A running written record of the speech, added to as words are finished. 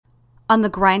On the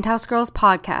Grindhouse Girls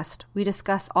podcast, we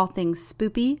discuss all things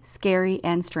spoopy, scary,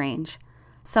 and strange.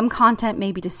 Some content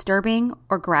may be disturbing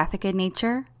or graphic in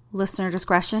nature. Listener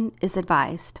discretion is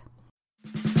advised.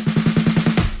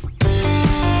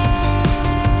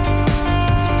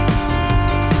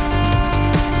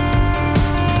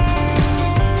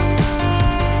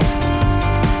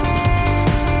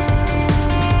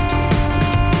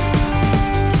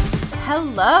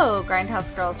 Hello,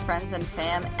 Grindhouse Girls friends and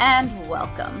fam, and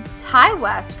welcome. Ty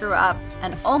West grew up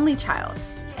an only child,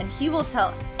 and he will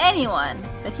tell anyone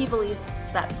that he believes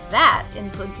that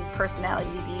influences his personality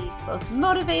to be both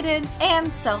motivated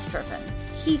and self-driven.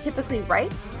 He typically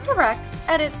writes, directs,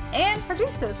 edits, and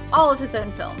produces all of his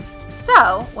own films.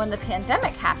 So, when the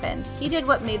pandemic happened, he did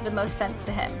what made the most sense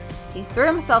to him. He threw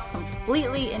himself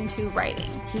completely into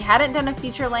writing. He hadn't done a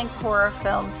feature-length horror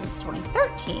film since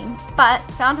 2013, but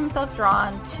found himself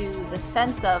drawn to the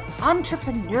sense of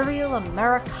entrepreneurial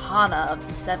Americana of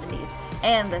the 70s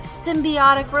and the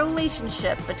symbiotic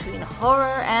relationship between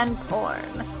horror and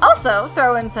porn. Also,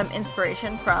 throw in some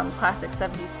inspiration from classic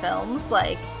 70s films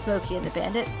like Smokey and the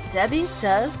Bandit, Debbie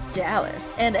Does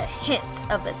Dallas, and a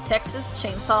hint of the Texas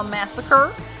Chainsaw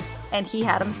Massacre, and he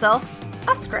had himself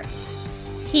a script.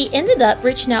 He ended up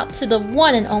reaching out to the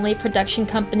one and only production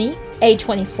company,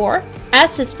 A24,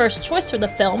 as his first choice for the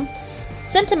film,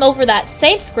 sent him over that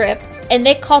same script, and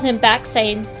they called him back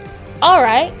saying,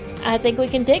 "Alright, I think we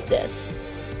can dig this."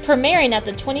 Premiering at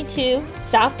the 22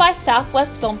 South by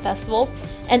Southwest Film Festival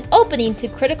and opening to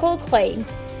critical acclaim,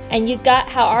 and you got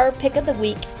how our pick of the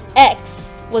week, X,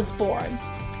 was born.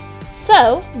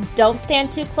 So, don't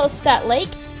stand too close to that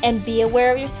lake and be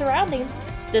aware of your surroundings.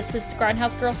 This is the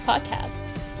Grindhouse Girls podcast.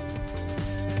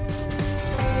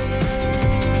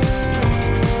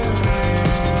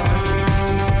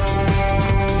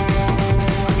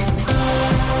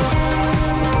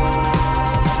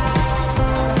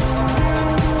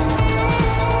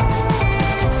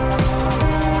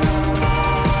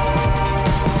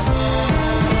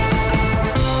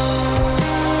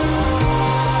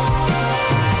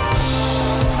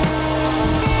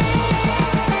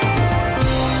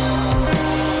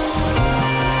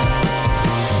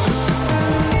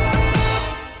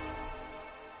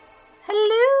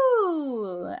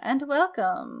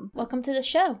 Welcome to the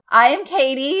show. I am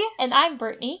Katie. And I'm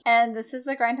Brittany. And this is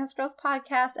the Grindhouse Girls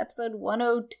podcast, episode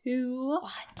 102.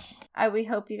 What? We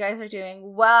hope you guys are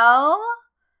doing well.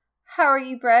 How are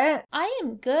you, Britt? I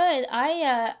am good.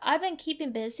 I've been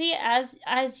keeping busy,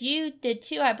 as you did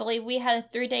too. I believe we had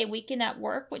a 3-day weekend at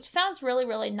work, which sounds really,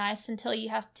 really nice until you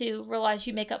have to realize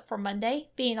you make up for Monday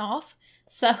being off.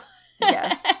 So...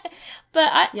 Yes.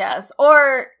 Yes.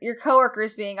 Or your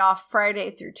coworkers being off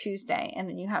Friday through Tuesday, and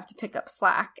then you have to pick up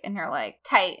slack, and you're like,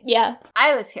 tight. Yeah.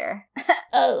 I was here.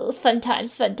 Oh, fun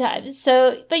times.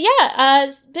 So, but yeah,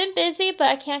 it's been busy, but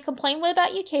I can't complain. What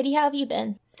about you, Katie? How have you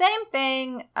been? Same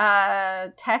thing.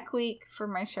 Tech week for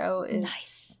my show is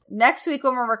nice. Next week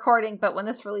when we're recording, but when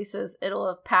this releases, it'll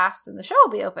have passed and the show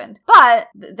will be opened. But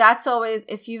that's always,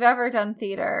 if you've ever done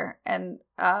theater, and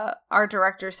our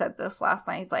director said this last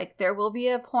night, he's like, there will be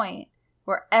a point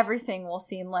where everything will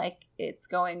seem like it's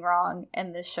going wrong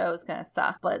and this show is going to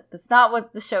suck. But that's not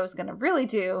what the show is going to really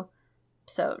do.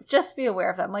 So just be aware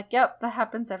of that. I'm like, yep, that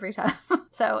happens every time.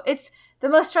 So it's the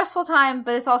most stressful time,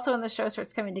 but it's also when the show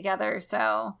starts coming together.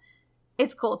 So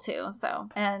it's cool too. So,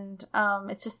 and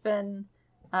it's just been...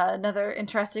 another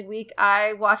interesting week.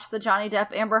 I watched the Johnny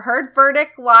Depp Amber Heard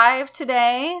verdict live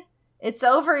today. It's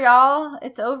over, y'all.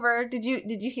 It's over. Did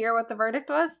you hear what the verdict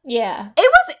was? Yeah. It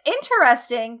was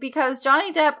interesting because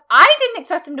Johnny Depp, I didn't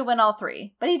expect him to win all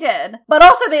three, but he did. But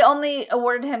also they only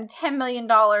awarded him $10 million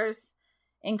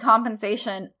in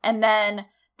compensation, and then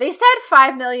they said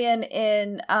 $5 million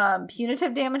in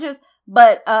punitive damages.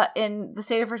 But in the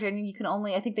state of Virginia, you can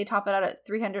only, I think they top it out at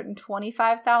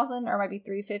 $325,000 or it might be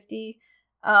 $350,000.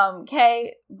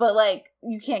 But like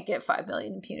you can't get $5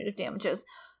 million in punitive damages,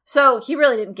 so he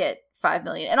really didn't get $5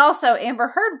 million. And also Amber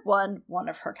Heard won one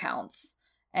of her counts,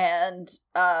 and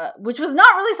which was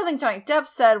not really something Johnny Depp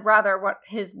said, rather what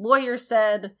his lawyer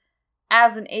said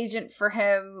as an agent for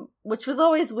him, which was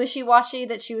always wishy-washy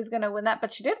that she was going to win that,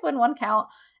 but she did win one count,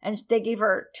 and they gave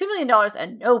her $2 million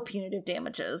and no punitive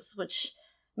damages, which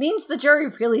means the jury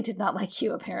really did not like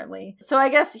you, apparently. So I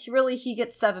guess he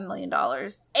gets $7 million.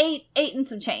 Eight and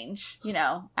some change,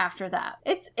 after that.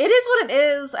 It is what it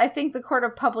is. I think the court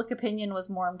of public opinion was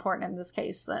more important in this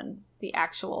case than the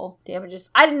actual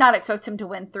damages. I did not expect him to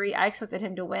win 3. I expected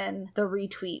him to win the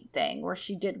retweet thing where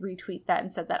she did retweet that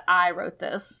and said that I wrote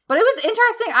this. But it was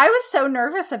interesting. I was so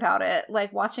nervous about it,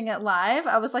 like watching it live.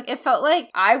 I was like, it felt like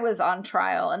I was on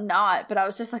trial and not, but I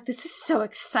was just like, this is so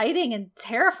exciting and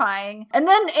terrifying. And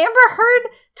then Amber Heard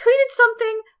tweeted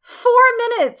something 4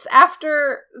 minutes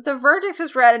after the verdict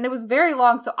was read, and it was very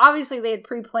long. So obviously they had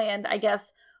pre-planned, I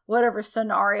guess, whatever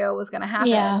scenario was going to happen.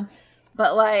 Yeah.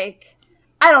 But like,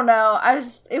 I don't know.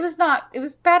 It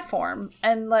was bad form.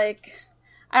 And like,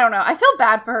 I don't know. I feel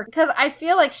bad for her because I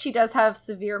feel like she does have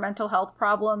severe mental health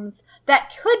problems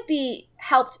that could be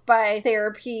helped by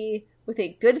therapy with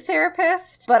a good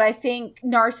therapist. But I think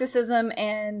narcissism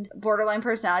and borderline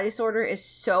personality disorder is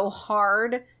so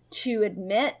hard to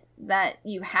admit that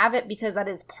you have it, because that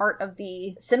is part of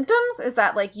the symptoms, is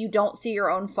that like you don't see your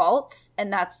own faults,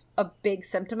 and that's a big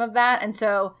symptom of that. And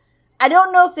so I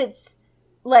don't know if it's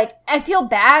like, I feel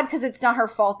bad because it's not her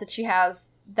fault that she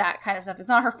has that kind of stuff. It's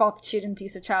not her fault that she had an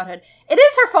abusive childhood. It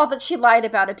is her fault that she lied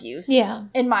about abuse. Yeah.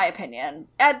 In my opinion.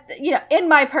 In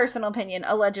my personal opinion,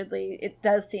 allegedly, it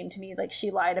does seem to me like she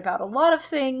lied about a lot of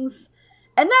things.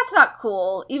 And that's not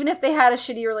cool. Even if they had a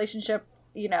shitty relationship,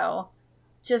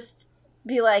 just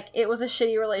be like, it was a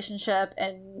shitty relationship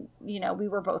and, we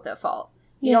were both at fault.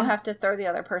 You don't have to throw the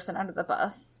other person under the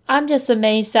bus. I'm just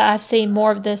amazed that I've seen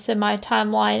more of this in my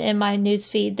timeline and my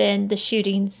newsfeed than the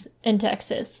shootings in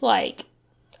Texas. Like,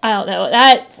 I don't know.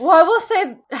 Well, I will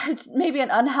say it's maybe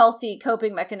an unhealthy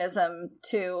coping mechanism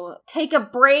to take a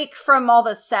break from all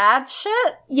the sad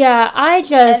shit. Yeah,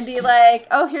 and be like,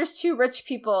 oh, here's 2 rich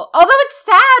people. Although it's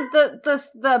sad,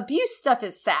 the abuse stuff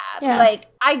is sad. Yeah. Like,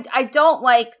 I don't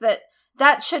like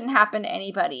that shouldn't happen to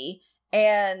anybody.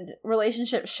 And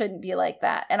relationships shouldn't be like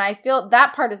that. And I feel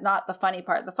that part is not the funny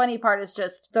part. The funny part is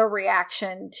just the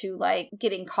reaction to, like,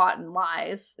 getting caught in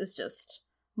lies is just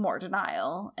more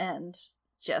denial. And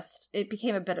just, it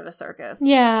became a bit of a circus.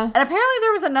 Yeah. And apparently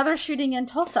there was another shooting in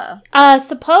Tulsa.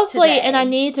 Supposedly, today. And I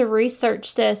need to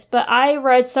research this, but I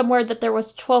read somewhere that there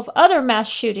was 12 other mass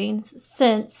shootings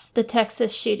since the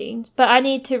Texas shootings. But I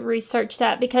need to research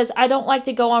that because I don't like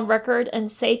to go on record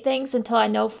and say things until I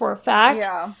know for a fact.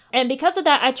 Yeah. And because of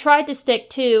that, I try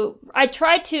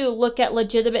to look at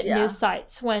legitimate news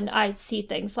sites when I see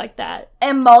things like that.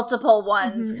 And multiple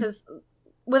ones, because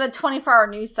with a 24-hour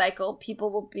news cycle,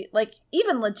 people will be like,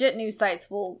 even legit news sites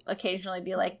will occasionally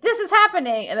be like, this is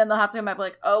happening. And then they'll have to come back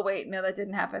like, oh, wait, no, that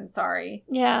didn't happen. Sorry.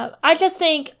 Yeah. I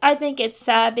think it's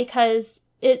sad because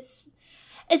it's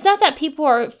not that people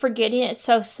are forgetting it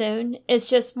so soon. It's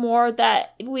just more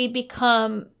that we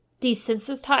become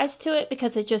desensitized to it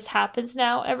because it just happens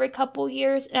now every couple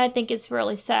years. And I think it's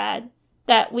really sad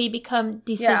that we become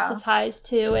desensitized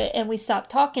to it and we stop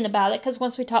talking about it, because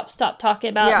once we stop talking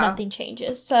about it, nothing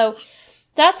changes. So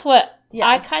that's what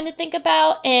I kind of think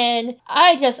about. And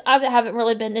I haven't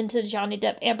really been into the Johnny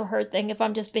Depp Amber Heard thing, if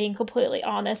I'm just being completely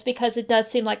honest, because it does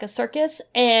seem like a circus.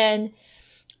 And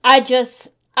I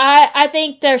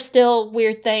think there's still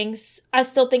weird things. I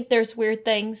still think there's weird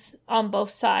things on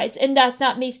both sides. And that's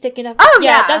not me sticking up. Oh,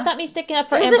 yeah. That's not me sticking up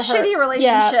for Amber Heard. It was a shitty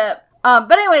relationship. Yeah.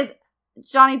 But anyways,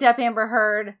 Johnny Depp, Amber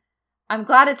Heard, I'm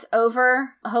glad it's over.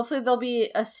 Hopefully there'll be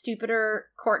a stupider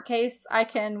court case I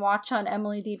can watch on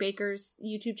Emily D. Baker's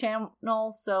YouTube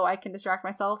channel so I can distract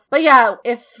myself. But yeah,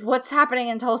 if what's happening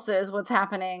in Tulsa is what's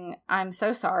happening, I'm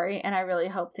so sorry. And I really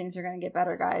hope things are going to get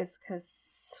better, guys,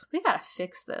 because we got to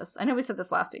fix this. I know we said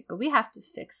this last week, but we have to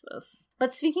fix this.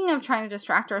 But speaking of trying to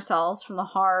distract ourselves from the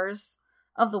horrors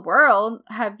of the world,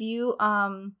 have you,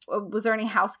 was there any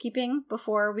housekeeping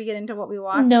before we get into what we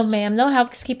watched? No, ma'am. No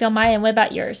housekeeping on my end. What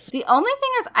about yours? The only thing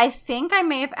is, I think I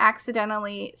may have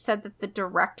accidentally said that the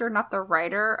director, not the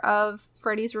writer of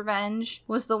Freddy's Revenge,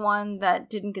 was the one that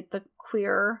didn't get the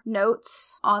queer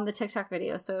notes on the TikTok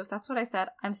video. So if that's what I said,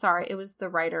 I'm sorry. It was the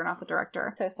writer, not the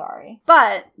director. So sorry.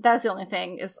 But that's the only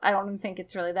thing, is I don't even think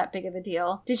it's really that big of a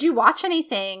deal. Did you watch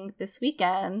anything this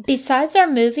weekend? Besides our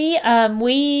movie,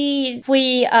 we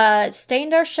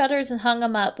stained our shutters and hung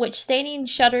them up, which staining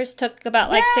shutters took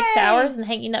about 6 hours and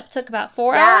hanging up took about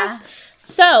 4 hours.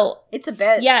 So it's a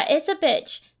bitch. Yeah, it's a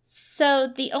bitch. So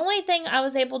the only thing I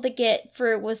was able to get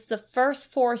for was the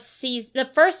first 4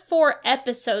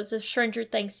 episodes of Stranger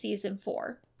Things season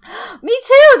 4. Me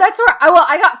too. That's where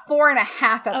I got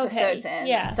 4.5 episodes in.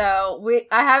 Yeah. So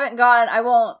I haven't gone.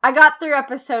 I got through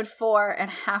episode 4 and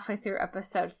halfway through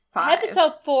episode 5.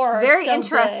 Episode 4 it's very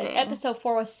interesting. Good. Episode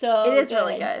 4 was so It is good.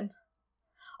 Really good.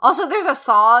 Also, there's a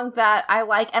song that I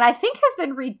like, and I think has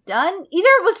been redone. Either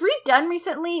it was redone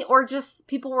recently, or just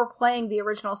people were playing the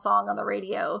original song on the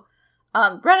radio.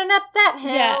 Running up that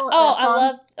hill. Yeah. Oh, I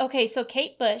love. Okay, so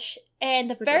Kate Bush And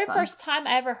the It's a very good song. first time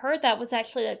I ever heard that was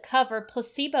actually a cover.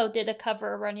 Placebo did a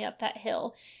cover of Running Up That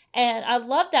Hill. And I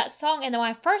loved that song. And then when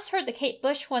I first heard the Kate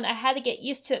Bush one, I had to get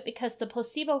used to it because the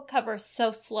Placebo cover is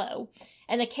so slow.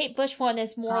 And the Kate Bush one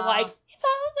is more like, if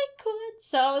I only could.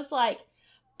 So I was like,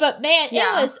 but man, it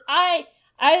was, I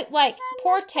like,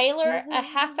 poor Taylor, a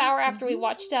half hour after we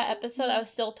watched that episode, I was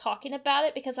still talking about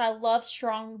it because I love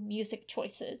strong music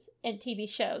choices in TV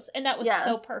shows. And that was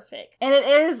so perfect. And it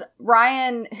is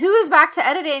Ryan, who is back to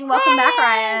editing. Welcome back,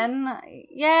 Ryan.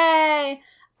 Yay.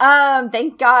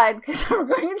 Thank God, because we're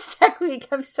going into Tech Week.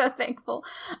 I'm so thankful.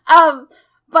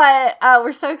 But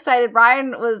we're so excited.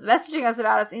 Ryan was messaging us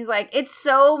about us, and he's like, it's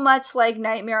so much like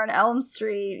Nightmare on Elm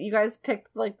Street. You guys picked,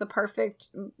 like, the perfect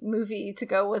movie to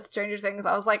go with Stranger Things.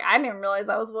 I was like, I didn't even realize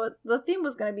that was what the theme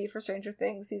was going to be for Stranger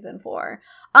Things Season 4.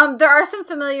 There are some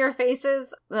familiar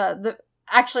faces.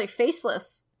 Actually,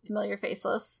 faceless. Familiar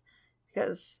faceless.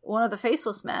 Because one of the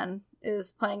faceless men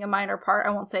is playing a minor part. I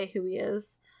won't say who he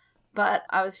is. But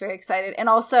I was very excited. And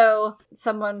also,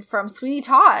 someone from Sweeney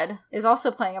Todd is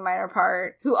also playing a minor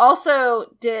part, who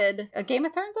also did a Game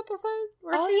of Thrones episode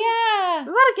or two. Yeah. There's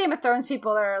a lot of Game of Thrones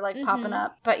people that are, like, popping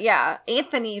up. But yeah,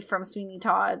 Anthony from Sweeney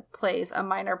Todd plays a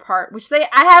minor part, which I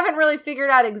haven't really figured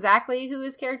out exactly who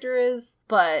his character is,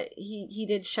 but he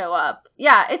did show up.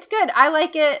 Yeah, it's good. I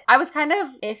like it. I was kind of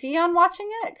iffy on watching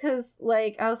it, because,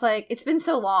 like, I was like, it's been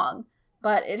so long.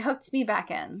 But it hooked me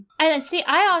back in. And see,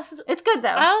 it's good though.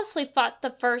 I honestly thought the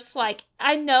first, like,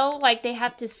 I know, like, they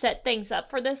have to set things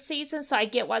up for this season, so I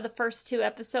get why the first 2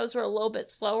 episodes were a little bit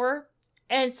slower.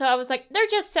 And so I was like,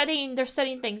 they're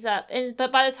setting things up.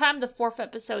 But by the time the 4th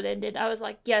episode ended, I was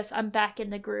like, yes, I'm back in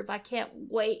the groove. I can't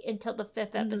wait until the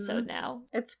 5th episode now.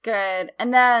 It's good.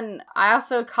 And then I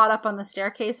also caught up on The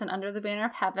Staircase and Under the Banner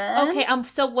of Heaven. Okay, I'm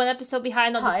still 1 episode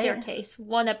behind on The Staircase.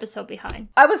 1 episode behind.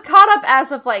 I was caught up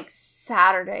as of, like,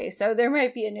 Saturday, so there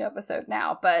might be a new episode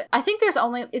now, but I think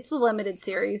it's the limited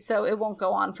series, so it won't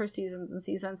go on for seasons and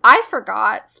seasons. I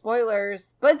forgot,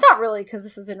 spoilers, but it's not really, because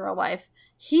this is in real life.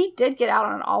 He did get out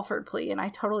on an Alford plea, and I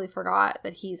totally forgot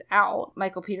that he's out,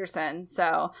 Michael Peterson.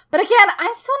 So, but again,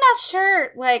 I'm still not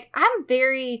sure. Like, I'm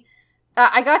very...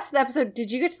 I got to the episode.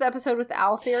 Did you get to the episode with the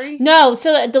owl theory? No.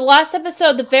 So the last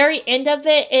episode, the very end of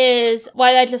it is,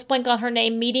 why did I just blank on her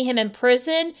name, meeting him in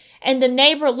prison, and the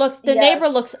neighbor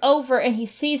looks over and he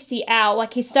sees the owl,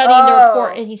 like he's studying the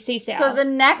report and he sees the owl. So the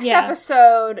next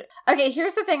episode. Okay,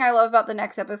 here's the thing I love about the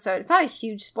next episode. It's not a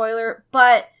huge spoiler,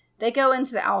 but they go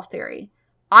into the owl theory.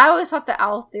 I always thought the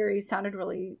owl theory sounded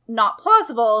really not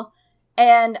plausible,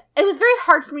 and it was very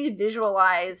hard for me to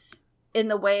visualize in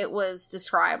the way it was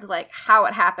described, like how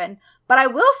it happened. But I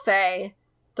will say,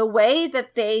 the way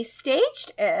that they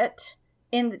staged it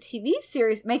in the TV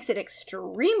series makes it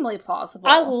extremely plausible.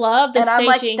 I love the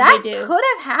staging they do. That could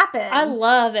have happened. I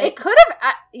love it. It could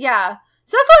have, yeah.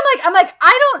 So that's why I'm like,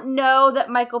 I don't know that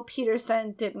Michael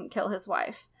Peterson didn't kill his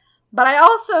wife. But I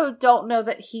also don't know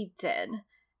that he did.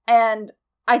 And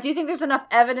I do think there's enough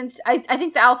evidence. I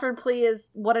think the Alford plea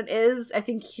is what it is. I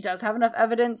think he does have enough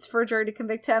evidence for a jury to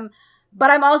convict him. But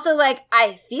I'm also like,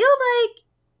 I feel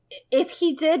like if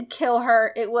he did kill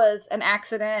her, it was an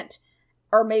accident,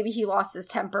 or maybe he lost his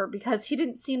temper, because he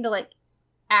didn't seem to, like,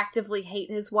 actively hate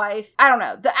his wife. I don't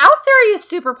know. The owl theory is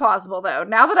super plausible, though.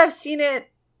 Now that I've seen it,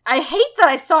 I hate that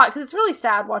I saw it, because it's really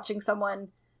sad watching someone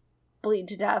bleed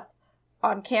to death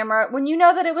on camera when you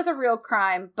know that it was a real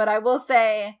crime. But I will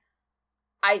say,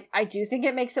 I do think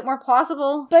it makes it more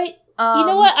plausible. But you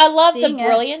know what? I love the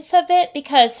brilliance of it,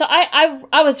 because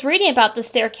I was reading about the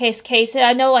Staircase case, and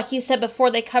I know, like you said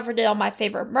before, they covered it on My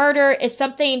Favorite Murder. It's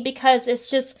something, because it's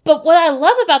just... But what I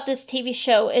love about this TV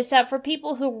show is that for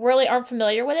people who really aren't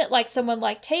familiar with it, like someone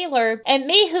like Taylor, and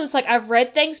me, who's like, I've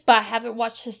read things, but I haven't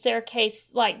watched the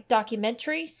Staircase, like,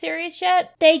 documentary series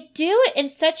yet, they do it in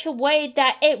such a way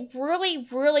that it really,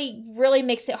 really, really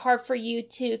makes it hard for you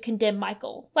to condemn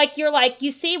Michael. Like, you're like,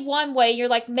 you see one way, you're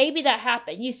like, maybe that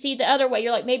happened. You see the other way,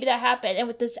 you're like, maybe that happened. And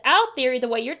with this owl theory, the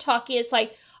way you're talking, it's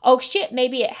like, oh shit,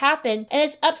 maybe it happened. And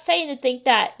it's upsetting to think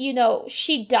that, you know,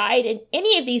 she died in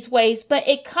any of these ways, but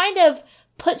it kind of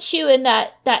puts you in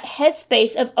that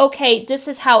headspace of, okay, this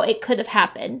is how it could have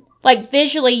happened. Like,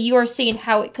 visually, you are seeing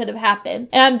how it could have happened.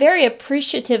 And I'm very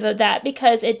appreciative of that,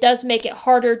 because it does make it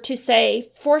harder to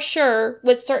say for sure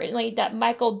with certainty that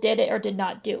Michael did it or did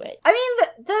not do it. I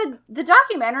mean, the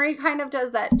documentary kind of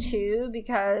does that too,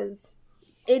 because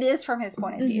it is from his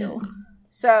point of view.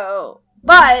 So,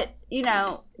 but, you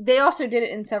know, they also did it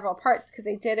in several parts, because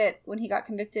they did it when he got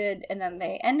convicted, and then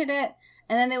they ended it,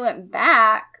 and then they went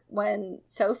back when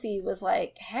Sophie was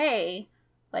like, hey,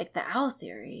 like, the owl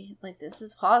theory, like, this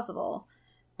is plausible.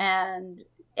 And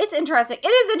It's interesting. It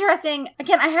is interesting.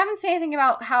 Again, I haven't seen anything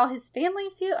about how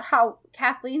how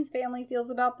Kathleen's family feels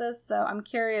about this, so I'm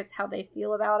curious how they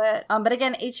feel about it. But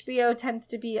again, HBO tends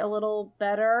to be a little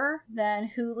better than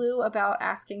Hulu about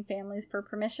asking families for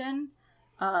permission.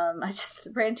 I just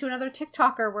ran into another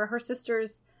TikToker where her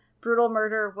sister's brutal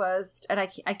murder was, and I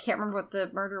can't remember what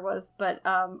the murder was, but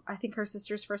I think her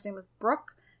sister's first name was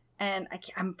Brooke, and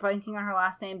I'm blanking on her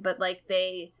last name, but like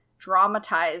they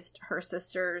dramatized her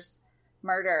sister's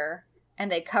murder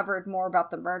and they covered more about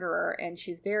the murderer, and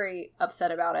she's very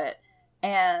upset about it.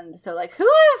 And so like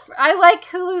I like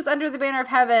Hulu's Under the Banner of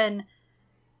Heaven.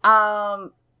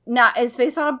 It's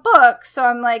based on a book, so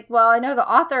I'm like, well, I know the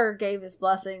author gave his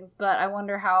blessings, but I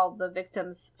wonder how the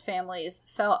victims' families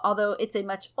felt, although it's a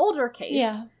much older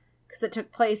case because it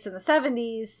took place in the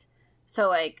 70s. So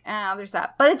like, there's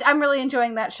that. But I'm really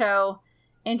enjoying that show.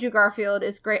 Andrew Garfield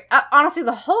is great. Honestly,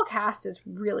 the whole cast is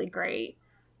really great.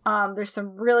 There's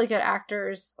some really good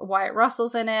actors. Wyatt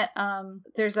Russell's in it.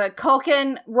 There's a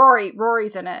Culkin.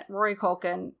 Rory's in it. Rory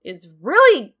Culkin is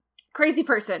really crazy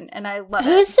person, and I love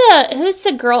it. Who's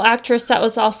the girl actress that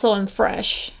was also in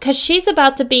Fresh? Because she's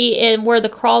about to be in Where the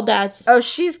Crawdads. Oh,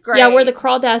 she's great. Yeah, Where the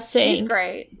Crawdads Sing. She's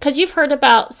great. Because you've heard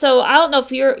about. So I don't know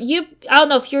if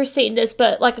you're seeing this,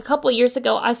 but like a couple of years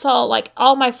ago, I saw like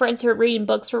all my friends who were reading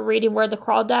books were reading Where the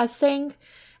Crawdads Sing,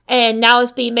 and now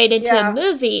it's being made into a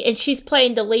movie, and she's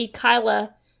playing the lead Kaya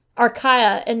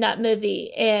in that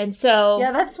movie. And so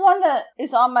that's one that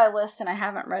is on my list, and I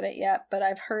haven't read it yet, but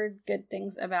I've heard good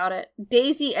things about it.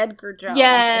 Daisy Edgar Jones.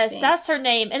 Yes, that's her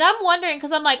name. And I'm wondering,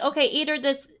 because I'm like, okay, either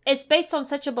it's based on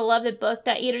such a beloved book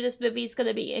that either this movie is going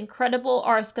to be incredible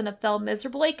or it's going to fail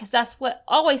miserably, because that's what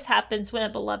always happens when a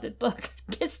beloved book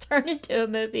gets turned into a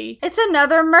movie. It's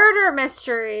another murder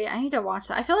mystery. I need to watch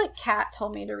that. I feel like Kat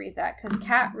told me to read that, because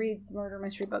Kat reads murder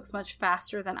mystery books much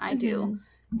faster than I do.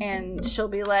 And she'll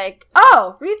be like,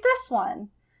 oh, read this one.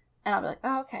 And I'll be like,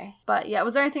 oh, okay. But yeah,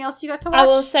 was there anything else you got to watch? I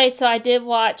will say, so I did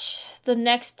watch the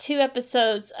next 2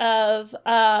 episodes of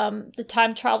The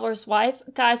Time Traveler's Wife.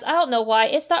 Guys, I don't know why.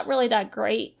 It's not really that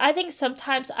great. I think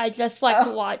sometimes I just like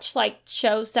to watch like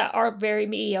shows that are very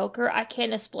mediocre. I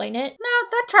can't explain it. No,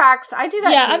 that tracks. I do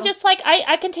that too. I'm just like,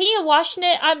 I continue watching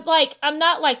it. I'm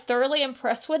not like thoroughly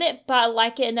impressed with it, but I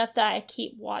like it enough that I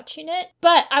keep watching it.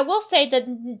 But I will say that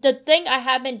the thing I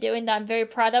have been doing that I'm very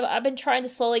proud of, I've been trying to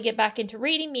slowly get back into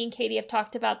reading. Me and Katie have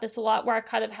talked about this a lot, where I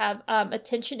kind of have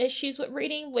attention issues with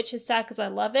reading, which is sad because I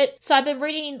love it. So I've been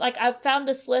reading, like, I've found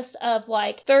this list of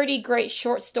like 30 great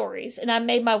short stories, and I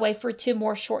made my way through 2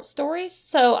 more short stories.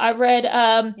 So I read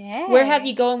Where Have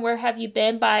You Gone, Where Have You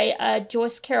Been by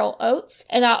Joyce Carol Oates,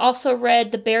 and I also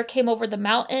read The Bear Came Over the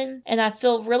Mountain, and I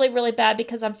feel really, really bad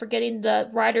because I'm forgetting the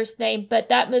writer's name, but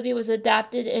that movie was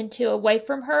adapted into Away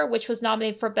From Her, which was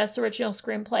nominated for Best Original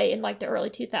Screenplay in like the early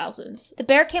 2000s. The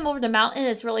Bear Came Over the Mountain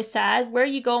is really sad. Where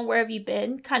You Going, Where Have You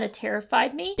Been kind of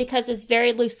terrified me because it's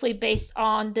very loosely based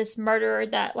on this murderer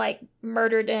that like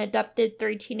murdered and abducted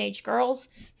 3 teenage girls.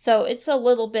 So it's a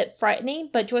little bit frightening,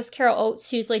 but Joyce Carol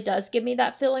Oates usually does give me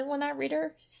that feeling when I read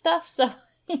her stuff. So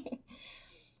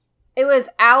it was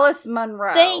Alice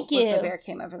Munro. Thank you. Was The Bear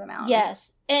Came Over the Mountain.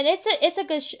 Yes. And it's a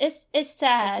good, it's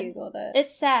sad. I Googled it.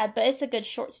 It's sad, but it's a good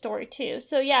short story too.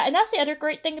 So yeah, and that's the other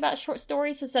great thing about short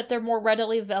stories is that they're more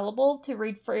readily available to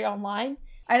read free online.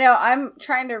 I know. I'm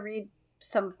trying to read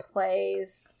some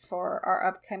plays for our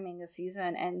upcoming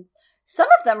season, and some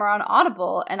of them are on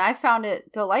Audible, and I found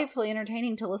it delightfully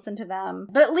entertaining to listen to them.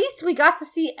 But at least we got to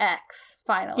see X,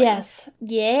 finally. Yes.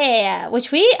 Yeah.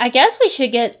 Which I guess we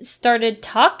should get started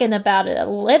talking about it a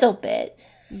little bit.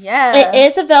 Yes. It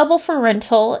is available for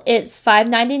rental. It's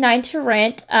 $5.99 to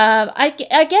rent.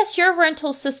 I guess your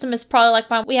rental system is probably like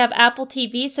mine. We have Apple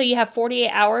TV, so you have 48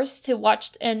 hours to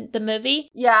watch the movie.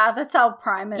 Yeah, that's how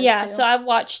Prime is, yeah, too. So I've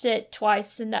watched it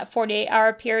twice in that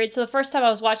 48-hour period. So the first time I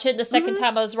was watching it, the second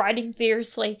time I was writing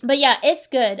fiercely. But yeah, it's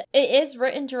good. It is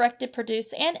written, directed,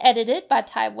 produced, and edited by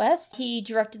Ty West. He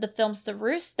directed the films The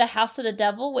Roost, The House of the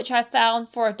Devil, which I found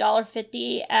for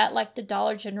 $1.50 at like the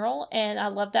Dollar General, and I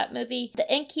love that movie.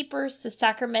 The Innkeepers, The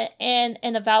Sacrament, and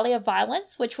In the Valley of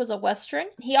Violence, which was a Western.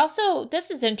 He also, this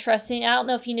is interesting, I don't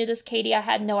know if you knew this, Katie, I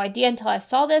had no idea until I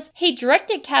saw this. He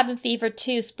directed Cabin Fever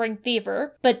 2, Spring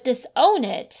Fever, but disowned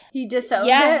it. He disowned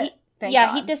it?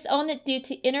 He disowned it due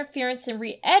to interference in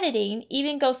re-editing,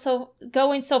 even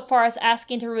going so far as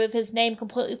asking to remove his name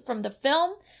completely from the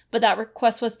film, but that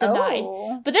request was denied.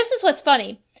 Oh. But this is what's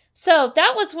funny. So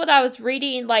that was what I was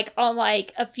reading like on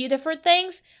like a few different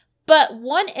things. But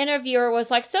one interviewer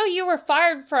was like, so you were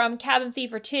fired from Cabin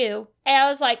Fever 2. And I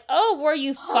was like, oh, were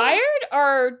you fired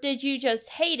or did you just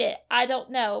hate it? I don't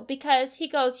know. Because he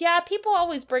goes, yeah, people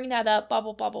always bring that up, blah,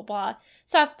 blah, blah, blah, blah.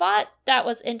 So I thought that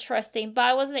was interesting, but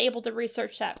I wasn't able to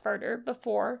research that further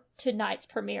before tonight's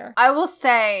premiere. I will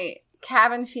say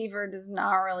Cabin Fever does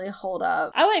not really hold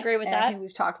up. I would agree with that. I think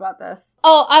we've talked about this.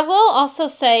 Oh, I will also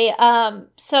say,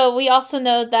 so we also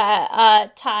know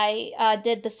that Ty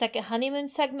did the second honeymoon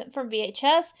segment from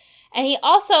VHS, and he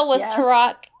also was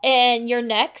Turok in Your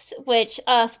Next, which,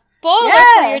 spoiler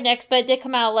for Your Next, but it did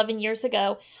come out 11 years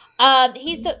ago.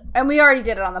 And we already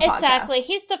did it on the podcast. Exactly.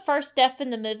 He's the first death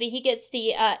in the movie. He gets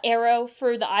the arrow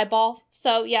through the eyeball.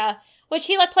 So, yeah. Which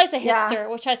he, plays a hipster,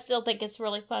 which I still think is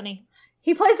really funny.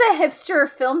 He plays a hipster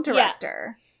film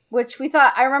director, which we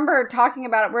thought, I remember talking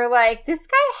about it. We're like, this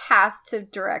guy has to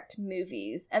direct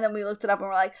movies. And then we looked it up and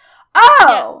we're like,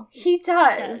 oh, he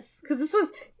does.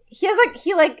 Because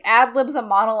he ad-libs a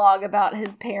monologue about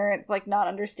his parents, not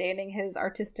understanding his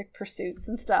artistic pursuits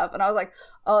and stuff. And I was like,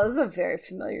 oh, this is a very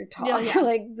familiar talk.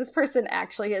 Yeah. This person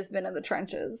actually has been in the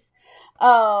trenches.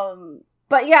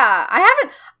 But yeah,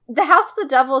 The House of the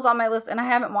Devil is on my list and I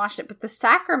haven't watched it, but The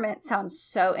Sacrament sounds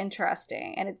so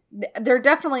interesting. And they're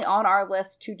definitely on our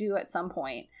list to do at some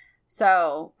point.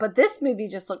 So, but this movie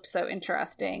just looked so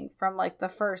interesting from the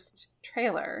first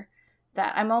trailer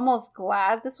that I'm almost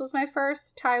glad this was my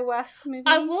first Ty West movie.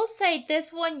 I will say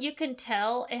this one, you can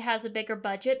tell it has a bigger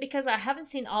budget because I haven't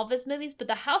seen all of his movies, but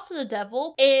The House of the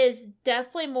Devil is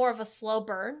definitely more of a slow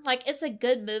burn. It's a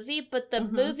good movie, but the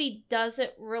movie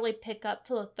doesn't really pick up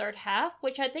till the third half,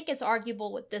 which I think is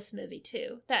arguable with this movie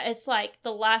too. That it's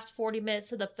the last 40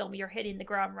 minutes of the film you're hitting the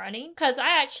ground running. Because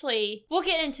we'll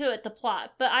get into it, the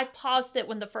plot, but I paused it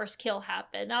when the first kill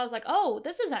happened. I was like, oh,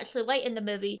 this is actually late in the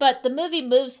movie. But the movie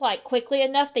moves quickly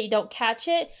enough that you don't catch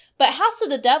it. But House of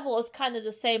the Devil is kind of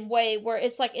the same way, where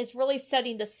it's it's really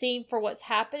setting the scene for what's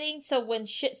happening, so when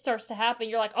shit starts to happen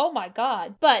you're like, oh my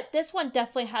god. But this one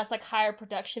definitely has higher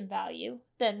production value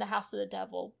than the House of the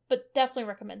Devil, but definitely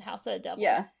recommend House of the Devil.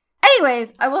 Yes.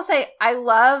 Anyways, I will say I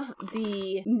love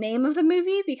the name of the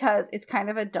movie because it's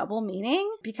kind of a double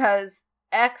meaning, because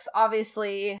X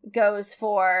obviously goes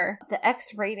for the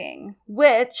X rating,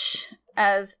 which,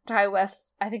 as Ty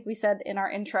West, I think we said in our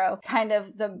intro, kind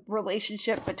of the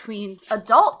relationship between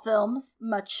adult films,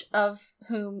 much of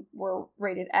whom were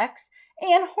rated X,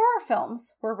 and horror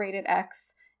films were rated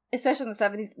X, especially in the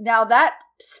 70s. Now that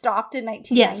stopped in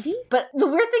 1990. Yes. But the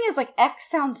weird thing is X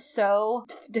sounds so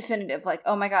definitive.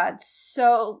 Oh my god,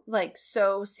 so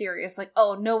so serious.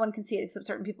 Oh, no one can see it except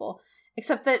certain people.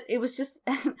 Except that it was just,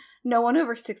 no one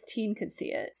over 16 could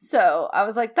see it. So I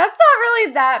was like, that's not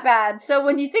really that bad. So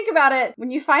when you think about it,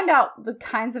 when you find out the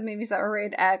kinds of movies that were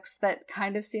rated X that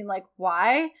kind of seem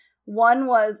why? One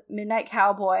was Midnight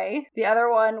Cowboy. The other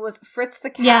one was Fritz the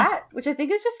Cat, which I think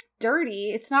is just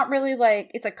dirty. It's not really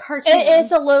it's a cartoon. It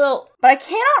is a little... But I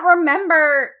cannot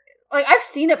remember... I've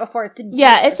seen it before. It's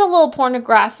it's a little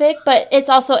pornographic, but it's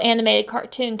also animated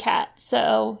cartoon cat,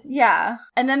 so... Yeah.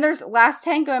 And then there's Last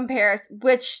Tango in Paris,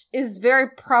 which is very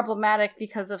problematic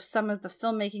because of some of the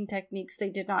filmmaking techniques. They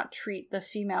did not treat the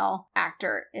female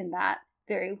actor in that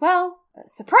very well,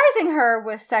 surprising her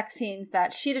with sex scenes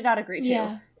that she did not agree to.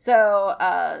 Yeah. So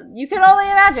you can only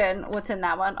imagine what's in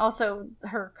that one. Also,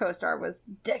 her co-star was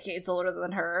decades older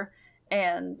than her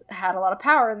and had a lot of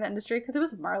power in the industry because it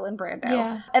was Marlon Brando.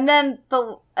 Yeah. And then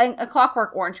A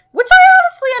Clockwork Orange, which I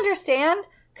honestly understand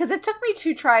because it took me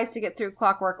 2 tries to get through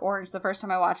Clockwork Orange the first time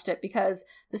I watched it because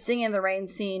the Singing in the Rain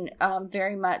scene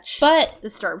very much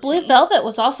disturbed me. Blue Velvet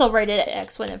was also rated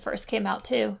X when it first came out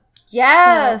too.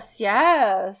 Yes,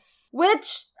 yes.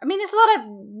 Which, there's a lot of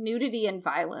nudity and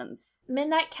violence.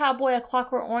 Midnight Cowboy, A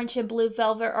Clockwork Orange, and Blue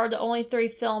Velvet are the only 3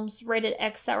 films rated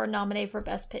X that were nominated for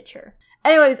Best Picture.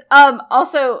 Anyways,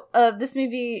 also, this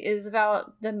movie is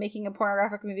about them making a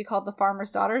pornographic movie called The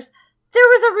Farmer's Daughters. There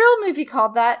was a real movie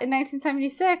called that in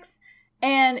 1976,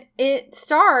 and it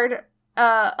starred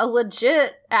a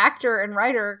legit actor and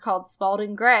writer called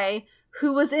Spalding Gray,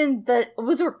 who was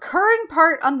a recurring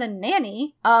part on The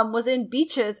Nanny, was in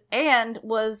Beaches, and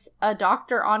was a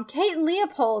doctor on Kate and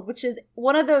Leopold, which is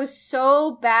one of those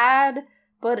so bad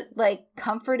but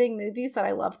comforting movies that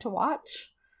I love to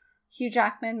watch. Hugh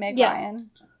Jackman, Meg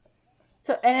Ryan.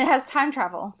 So, and it has time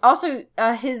travel. Also,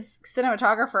 his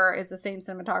cinematographer is the same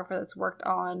cinematographer that's worked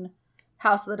on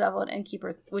House of the Devil and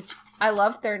Innkeepers, which I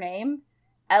love their name.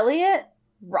 Elliot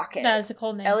Rocket. That is a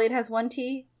cool name. Elliot has 1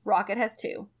 T, Rocket has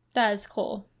 2. That is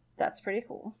cool. That's pretty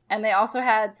cool. And they also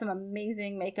had some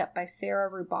amazing makeup by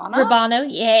Sarah Rubano. Rubano,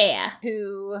 yeah.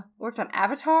 Who worked on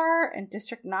Avatar and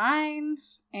District 9.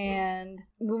 And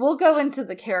we'll go into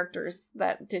the characters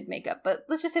that did makeup, but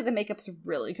let's just say the makeup's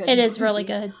really good. It is really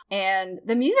good. And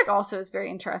the music also is very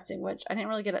interesting, which I didn't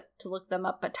really get to look them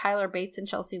up, but Tyler Bates and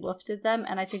Chelsea Wolfe did them,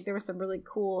 and I think there were some really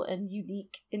cool and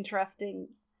unique, interesting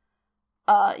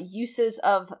uses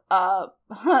of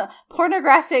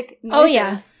pornographic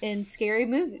noises in scary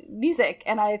music,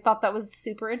 and I thought that was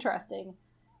super interesting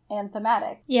and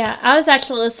thematic. Yeah, I was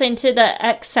actually listening to the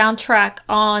X soundtrack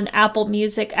on Apple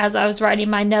Music as I was writing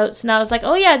my notes, and I was like,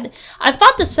 oh yeah, I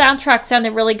thought the soundtrack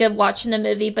sounded really good watching the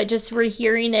movie, but just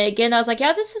rehearing it again, I was like,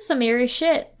 yeah, this is some eerie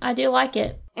shit. I do like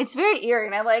it. It's very eerie,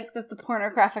 and I like that the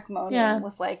pornographic moaning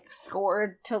was, like,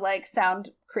 scored to, like,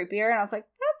 sound creepier, and I was like,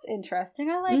 that's interesting.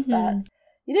 I like that.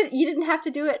 You didn't have to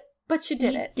do it, but you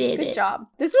did it. Good job.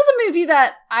 This was a movie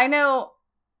that I know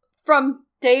from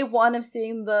day one of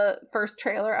seeing the first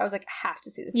trailer, I was like, have to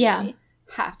see this movie.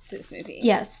 Have to see this movie.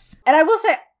 Yes. And I will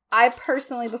say, I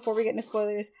personally, before we get into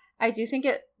spoilers, I do think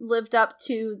it lived up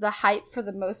to the hype for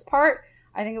the most part.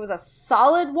 I think it was a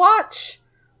solid watch.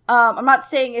 I'm not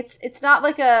saying it's not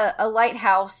like a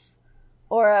Lighthouse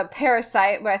or a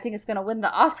Parasite where I think it's going to win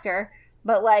the Oscar,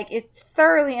 but, like, it's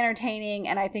thoroughly entertaining,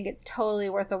 and I think it's totally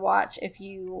worth a watch if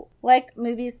you like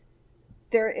movies.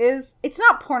 It's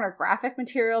not pornographic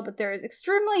material, but there is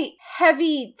extremely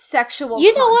heavy sexual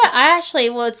You know content. what? I actually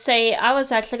would say, I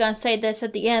was actually going to say this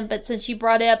at the end, but since you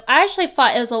brought it up, I actually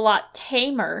thought it was a lot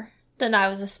tamer than I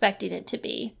was expecting it to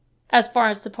be, as far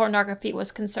as the pornography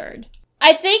was concerned.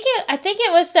 I think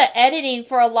it was the editing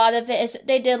for a lot of it. Is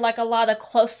they did, like, a lot of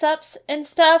close-ups and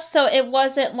stuff, so it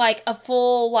wasn't, like, a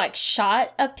full, like, shot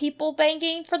of people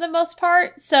banging for the most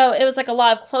part. So it was, like, a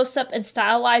lot of close-up and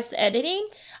stylized editing,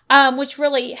 which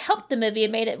really helped the movie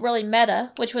and made it really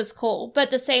meta, which was cool. But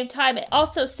at the same time, it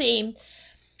also seemed,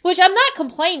 which I'm not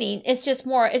complaining, it's just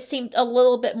more, it seemed a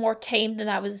little bit more tame than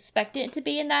I was expecting it to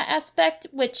be in that aspect,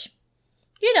 which,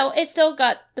 you know, it still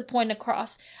got the point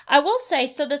across. I will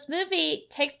say, so this movie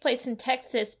takes place in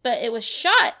Texas, but it was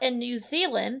shot in New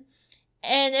Zealand,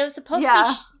 and it was supposed to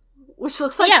be... which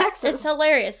looks like Texas. It's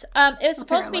hilarious. It was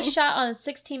supposed to be shot on a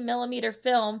 16mm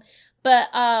film, but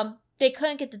they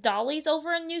couldn't get the dollies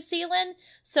over in New Zealand,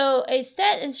 so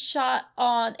instead it's shot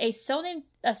on a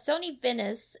Sony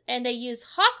Venice, and they used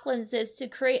Hawk lenses to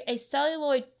create a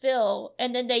celluloid fill,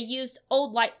 and then they used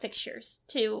old light fixtures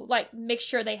to, like, make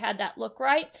sure they had that look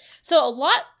right. So a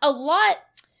lot.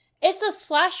 It's a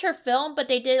slasher film, but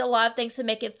they did a lot of things to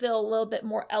make it feel a little bit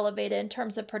more elevated in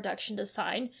terms of production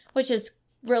design, which is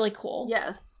really cool.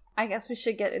 Yes. I guess we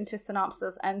should get into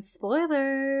synopsis and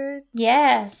spoilers.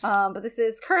 Yes. But this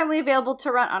is currently available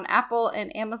to rent on Apple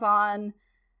and Amazon,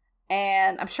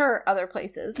 and I'm sure other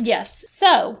places. Yes.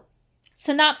 So,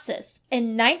 synopsis.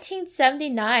 In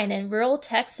 1979 in rural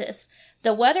Texas,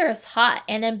 the weather is hot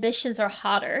and ambitions are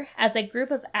hotter as a group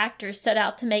of actors set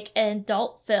out to make an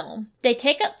adult film. They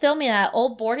take up filming at an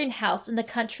old boarding house in the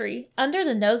country under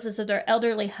the noses of their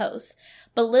elderly hosts.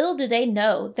 But little do they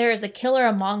know, there is a killer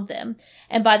among them,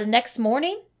 and by the next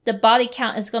morning, the body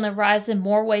count is going to rise in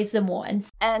more ways than one.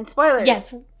 And spoilers.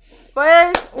 Yes.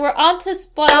 Spoilers. We're on to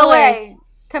spoilers. Go away.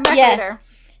 Come back later.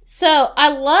 So, I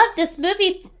love this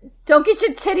movie. Don't get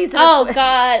your titties in Oh,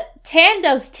 God. Tan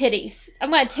those titties. I'm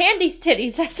going to tan these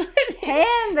titties. That's what it is.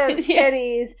 Tan those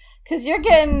titties. Because you're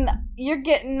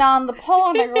getting on the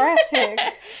pornographic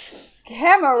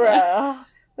camera.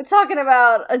 We're talking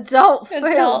about adult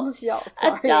films, y'all.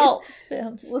 Sorry. Adult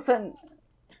films. Listen,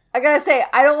 I gotta say,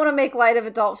 I don't want to make light of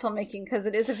adult filmmaking because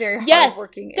it is a very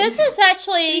hard-working industry. This is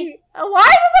actually... Why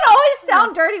does it always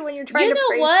sound dirty when you're trying to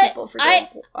praise people for doing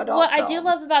adult What films? I do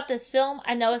love about this film,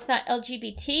 I know it's not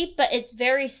LGBT, but it's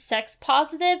very sex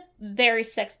positive. Very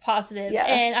sex positive. Yes.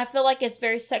 And I feel like it's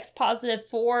very sex positive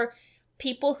for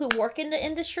people who work in the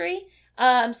industry.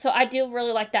 So I do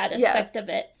really like that aspect of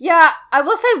it. Yeah, I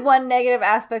will say one negative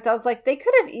aspect. I was like, they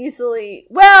could have easily...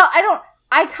 Well,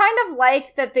 I kind of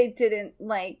like that they didn't,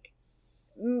 like...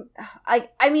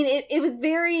 I mean, it was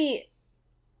very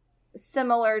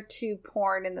similar to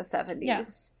porn in the 70s. Yeah.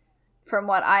 From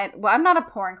what I'm not a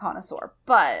porn connoisseur,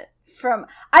 but I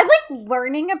like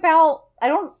learning about...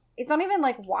 It's not even,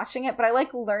 like, watching it, but I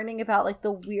like learning about, like,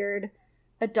 the weird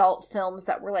adult films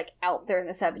that were, like, out there in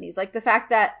the 70s. Like, the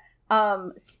fact that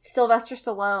Sylvester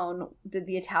Stallone did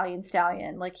The Italian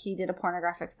Stallion. Like, he did a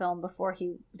pornographic film before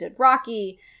he did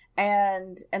Rocky,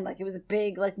 and like, it was a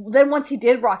big, like, then once he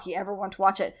did Rocky, everyone wanted to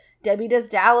watch it. Debbie Does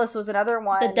Dallas was another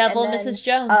one. The Devil, and then, Mrs.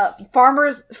 Jones.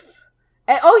 Farmer's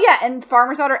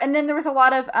Daughter. And then there was a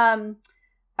lot of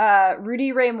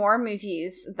Rudy Ray Moore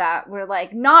movies that were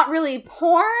like not really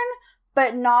porn,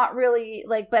 but not really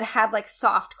like, but had like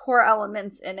soft core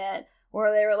elements in it,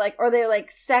 or they were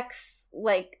like sex,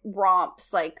 like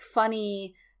romps, like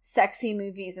funny, sexy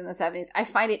movies in the 70s. I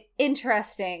find it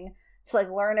interesting to like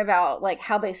learn about like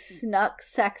how they snuck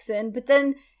sex in, but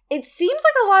then it seems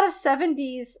like a lot of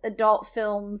 70s adult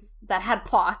films that had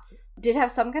plots did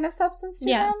have some kind of substance to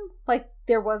them. Like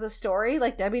there was a story,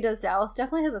 like Debbie Does Dallas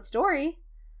definitely has a story.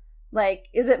 Like,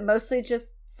 is it mostly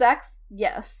just sex?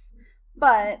 Yes.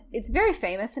 But it's very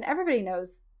famous and everybody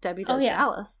knows Debbie Does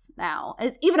Dallas now. And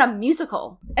it's even a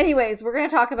musical. Anyways, we're going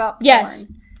to talk about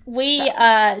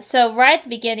porn. So right at the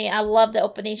beginning, I love the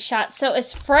opening shot. So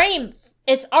it's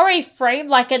already framed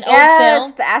like an old film.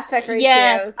 Yes, the aspect ratios.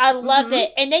 Yes, I love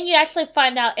it. And then you actually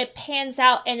find out it pans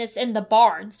out and it's in the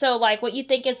barn. So like what you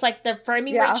think is like the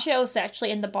framing ratio is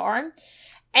actually in the barn.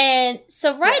 And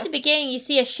so at the beginning, you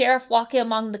see a sheriff walking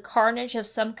among the carnage of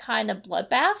some kind of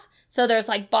bloodbath. So there's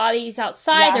like bodies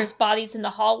outside, there's bodies in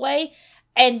the hallway.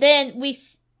 And then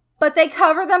But they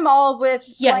cover them all with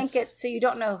blankets so you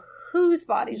don't know whose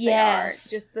bodies they are.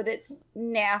 Just that it's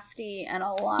nasty and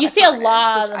a lot of see carnage, a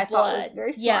lot of I blood. Thought was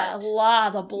very smart. Yeah, a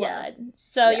lot of blood.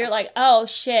 So you're like, oh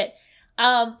shit.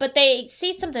 But they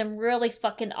see something really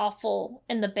fucking awful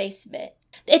in the basement.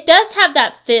 It does have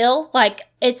that feel, like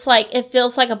it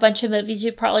feels like a bunch of movies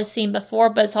you've probably seen before,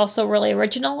 but it's also really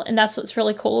original, and that's what's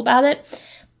really cool about it.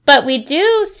 But we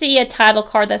do see a title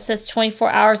card that says 24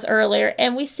 hours earlier,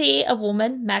 and we see a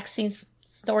woman, Maxine,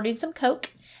 snorting some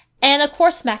coke. And of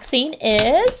course, Maxine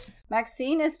is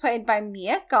played by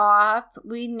Mia Goth.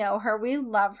 We know her, we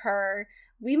love her.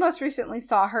 We most recently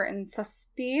saw her in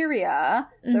Suspiria,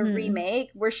 the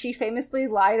remake, where she famously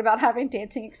lied about having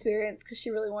dancing experience because she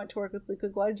really wanted to work with Luca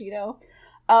Guadagnino.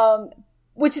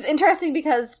 Which is interesting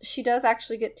because she does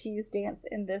actually get to use dance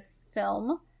in this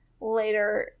film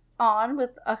later on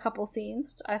with a couple scenes,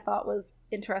 which I thought was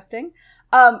interesting.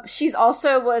 She's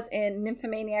also was in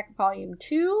Nymphomaniac Volume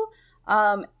 2,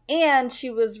 and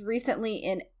she was recently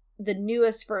in the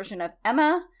newest version of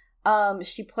Emma.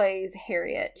 She plays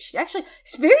Harriet.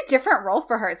 It's a very different role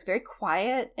for her. It's very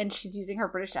quiet, and she's using her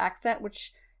British accent,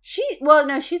 which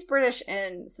she's British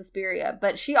in Suspiria,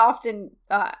 but she often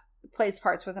plays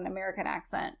parts with an American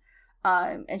accent.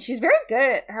 And she's very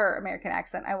good at her American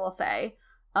accent, I will say.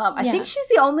 I think she's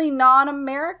the only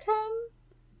non-American.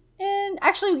 And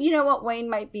actually, you know what? Wayne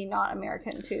might be not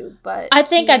American too, but I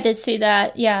think I did see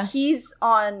that. Yeah, he's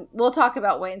on. We'll talk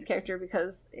about Wayne's character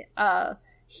because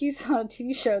he's on a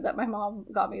TV show that my mom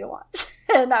got me to watch,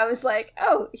 and I was like,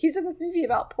 "Oh, he's in this movie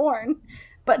about porn,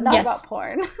 but not about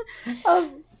porn."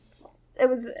 Also he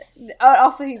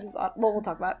was on. Well, we'll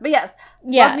talk about it. But yes,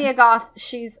 love Mia Goth.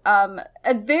 She's a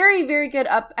very, very good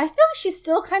up. I feel like she's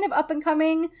still kind of up and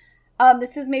coming.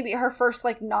 This is maybe her first,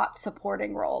 like, not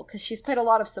supporting role, because she's played a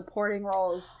lot of supporting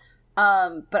roles,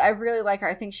 but I really like her.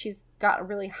 I think she's got a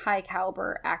really high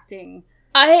caliber acting.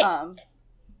 I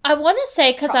want to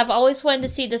say, because I've always wanted to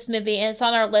see this movie, and it's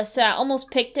on our list, and I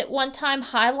almost picked it one time,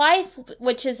 High Life,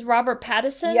 which is Robert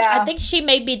Pattinson. Yeah. I think she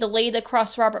may be the lead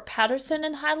across Robert Pattinson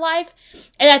in High Life,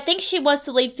 and I think she was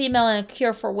the lead female in A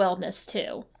Cure for Wellness,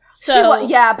 too. So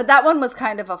but that one was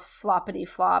kind of a floppity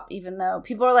flop, even though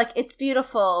people are like, it's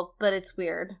beautiful, but it's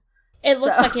weird. It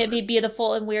looks like it'd be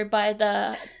beautiful and weird by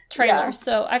the trailer,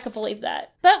 so I could believe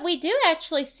that. But we do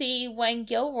actually see Wayne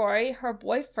Gilroy, her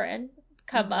boyfriend,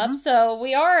 come up, so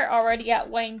we are already at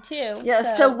Wayne too.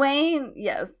 Yes, so Wayne,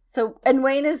 and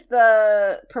Wayne is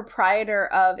the proprietor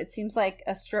of, it seems like,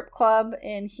 a strip club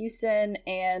in Houston,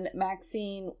 and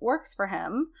Maxine works for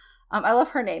him. I love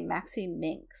her name, Maxine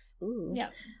Minx. Ooh. Yeah.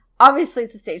 Obviously,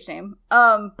 it's a stage name.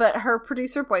 But her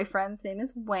producer boyfriend's name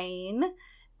is Wayne.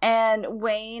 And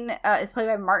Wayne is played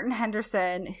by Martin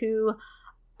Henderson, who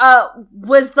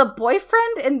was the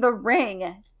boyfriend in The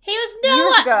Ring. He was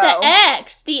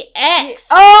the ex.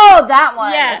 Oh, that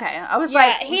one. Yeah. Okay. I was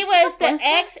like, he was the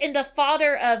ex and the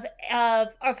father of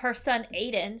her son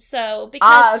Aiden. So pick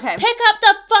up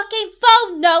the fucking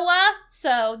phone, Noah.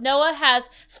 So Noah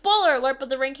has, spoiler alert, but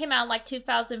The Ring came out in like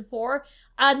 2004.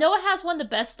 Noah has one of the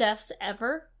best deaths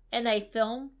ever in a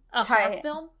film, horror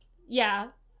film. Yeah.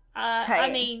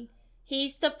 I mean,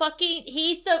 he's the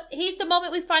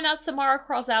moment we find out Samara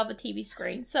crawls out of a TV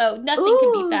screen. So nothing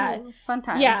can beat that. Fun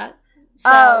times. Yeah.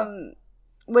 So,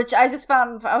 which I just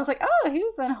found, I was like, oh, he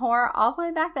was in horror all the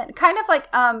way back then. Kind of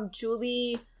like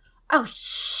Julie, oh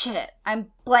shit, I'm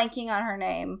blanking on her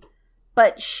name.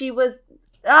 But she plays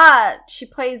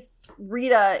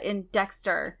Rita in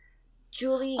Dexter.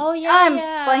 Julie. Oh yeah, I'm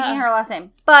blanking her last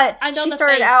name, but she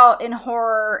started out in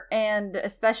horror, and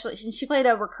especially she played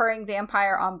a recurring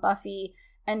vampire on Buffy,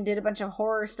 and did a bunch of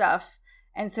horror stuff.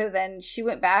 And so then she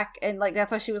went back and like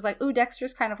that's why she was like, ooh,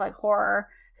 Dexter's kind of like horror.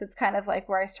 So it's kind of like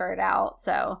where I started out.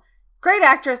 So great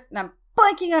actress, and I'm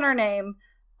blanking on her name.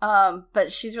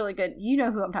 But she's really good. You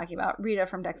know who I'm talking about, Rita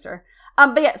from Dexter.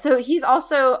 But yeah, so he's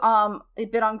also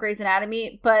been on Grey's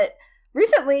Anatomy, but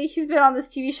recently he's been on this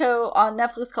TV show on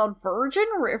Netflix called Virgin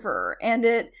River, and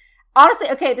it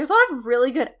honestly, okay, there's a lot of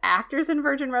really good actors in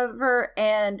Virgin River,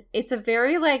 and it's a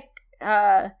very like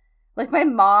my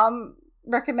mom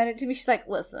recommended to me. She's like,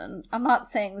 listen, I'm not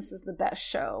saying this is the best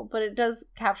show, but it does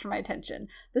capture my attention.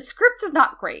 The script is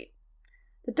not great.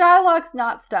 The dialogue's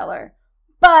not stellar.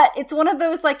 But it's one of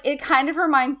those, like, it kind of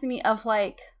reminds me of,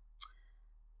 like,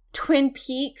 Twin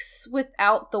Peaks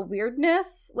without the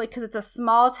weirdness. Like, because it's a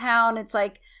small town. It's,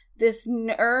 like, this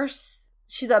nurse.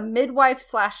 She's a midwife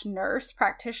 / nurse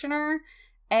practitioner.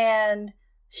 And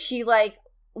she, like,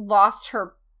 lost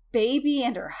her baby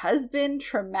and her husband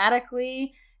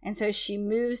traumatically. And so she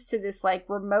moves to this, like,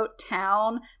 remote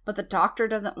town. But the doctor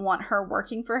doesn't want her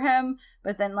working for him.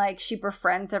 But then, like, she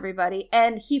befriends everybody.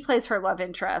 And he plays her love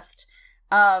interest.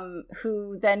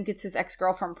 Who then gets his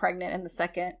ex-girlfriend pregnant in the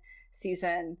second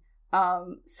season.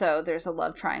 So there's a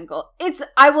love triangle.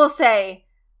 I will say,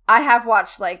 I have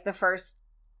watched, like, the first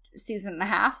season and a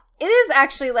half. It is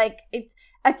actually, like, it's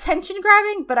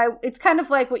attention-grabbing, but it's kind of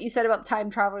like what you said about The Time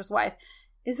Traveler's Wife.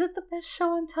 Is it the best show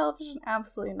on television?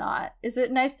 Absolutely not. Is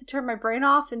it nice to turn my brain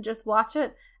off and just watch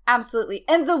it? Absolutely.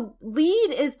 And the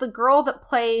lead is the girl that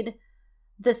played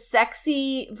the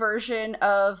sexy version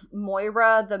of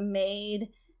Moira, the maid,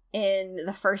 in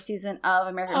the first season of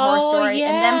American Horror Story, yeah.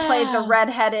 and then played the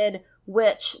redheaded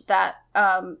witch that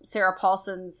Sarah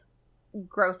Paulson's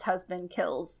gross husband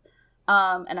kills.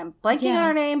 And I'm blanking on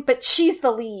her name, but she's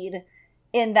the lead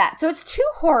in that. So it's two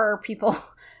horror people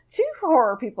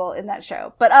in that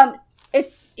show. But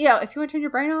it's, you know, if you want to turn your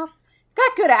brain off, it's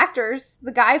got good actors.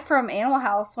 The guy from Animal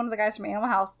House, one of the guys from Animal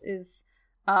House is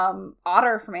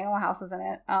Otter from Animal House is in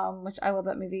it, which I love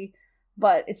that movie,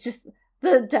 but it's just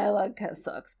the dialogue kind of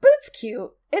sucks, but it's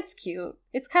cute.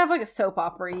 It's kind of like a soap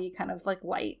opera-y, kind of like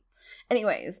light.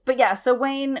 Anyways, but yeah, so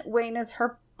Wayne is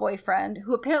her boyfriend,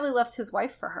 who apparently left his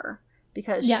wife for her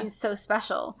because she's so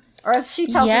special, or as she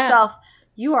tells herself,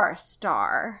 you are a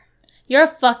star, you're a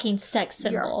fucking sex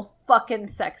symbol. You're a fucking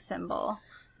sex symbol.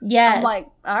 Yes. I'm like,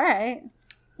 all right.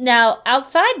 Now,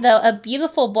 outside, though, a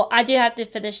beautiful... I do have to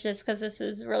finish this because this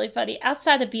is really funny.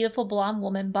 Outside, a beautiful blonde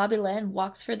woman, Bobby Lynn,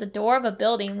 walks through the door of a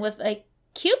building with a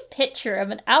cute picture of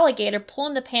an alligator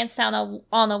pulling the pants down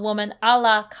on a woman a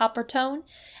la Coppertone.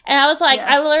 And I was like,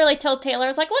 I literally told Taylor, I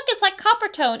was like, look, it's like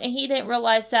Coppertone. And he didn't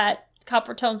realize that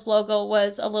Coppertone's logo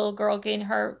was a little girl getting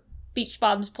her beach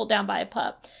bottoms pulled down by a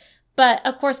pup. But,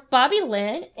 of course, Bobby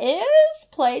Lynn is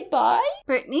played by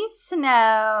Brittany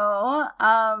Snow,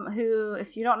 who,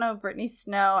 if you don't know Brittany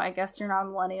Snow, I guess you're not a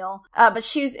millennial. But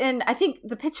she's in, I think,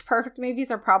 the Pitch Perfect movies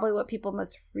are probably what people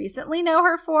most recently know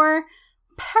her for.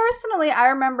 Personally, I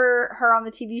remember her on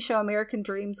the TV show American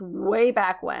Dreams way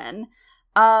back when,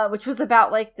 which was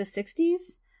about, like, the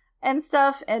 60s and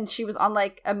stuff. And she was on,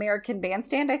 like, American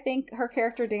Bandstand, I think. Her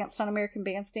character danced on American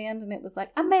Bandstand, and it was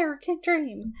like, American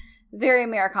Dreams. Very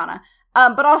Americana.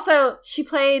 But also, she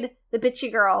played the bitchy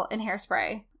girl in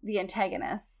Hairspray, the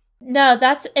antagonist. No,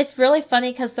 it's really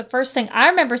funny because the first thing I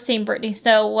remember seeing Brittany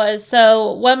Snow was,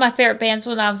 so one of my favorite bands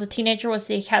when I was a teenager was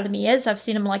the Academy Is. I've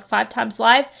seen them like 5 times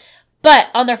live. But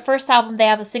on their first album, they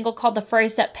have a single called The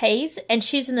Phrase That Pays, and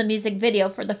she's in the music video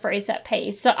for The Phrase That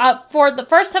Pays. So for the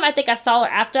first time I think I saw her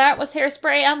after that was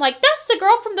Hairspray, I'm like, that's the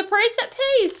girl from The Phrase That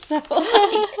Pays. So,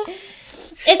 like,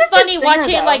 it's funny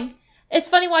watching, like, it's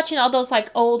funny watching all those,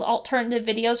 like, old alternative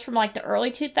videos from, like, the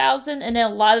early 2000s, and then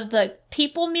a lot of the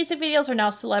people music videos are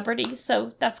now celebrities,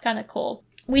 so that's kind of cool.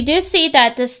 We do see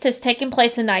that this is taking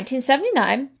place in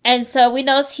 1979, and so we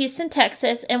know it's Houston,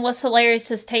 Texas, and what's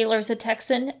hilarious is Taylor's a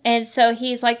Texan, and so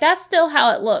he's like, that's still how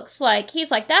it looks. Like,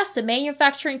 he's like, that's the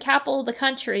manufacturing capital of the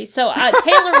country. So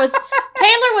Taylor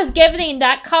was giving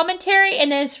that commentary,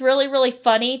 and then it's really, really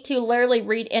funny to literally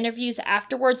read interviews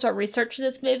afterwards or researching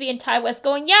this movie, and Ty West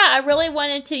going, yeah, I really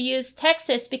wanted to use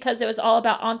Texas because it was all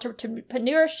about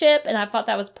entrepreneurship, and I thought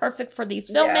that was perfect for these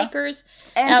filmmakers.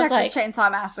 Yeah. And Texas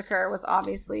Chainsaw Massacre was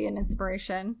obviously an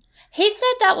inspiration. He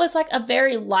said that was like a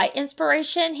very light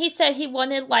inspiration. He said he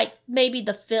wanted like maybe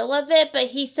the feel of it, but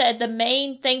he said the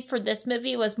main thing for this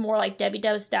movie was more like Debbie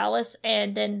Does Dallas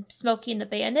and then Smokey and the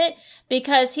Bandit,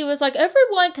 because he was like,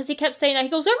 everyone, because he kept saying that, he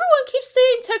goes, everyone keeps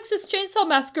saying Texas Chainsaw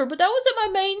Massacre, but that wasn't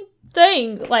my main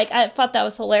thing. Like, I thought that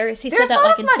was hilarious. He said that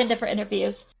like in 10 different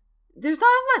interviews. There's not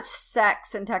as much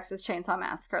sex in Texas Chainsaw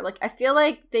Massacre. Like, I feel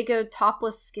like they go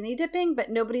topless skinny dipping,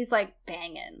 but nobody's like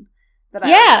banging. that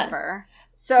I remember.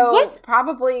 So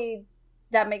probably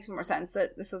that makes more sense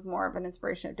that this is more of an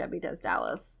inspiration of Debbie Does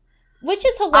Dallas. Which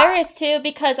is hilarious, too,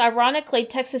 because ironically,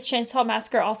 Texas Chainsaw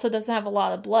Massacre also doesn't have a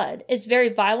lot of blood. It's very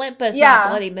violent, but it's not a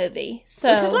bloody movie.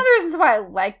 So, which is one of the reasons why I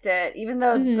liked it. Even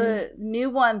though the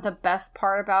new one, the best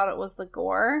part about it was the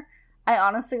gore. I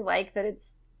honestly like that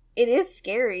it is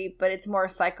scary, but it's more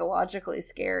psychologically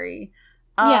scary.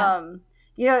 You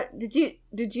know,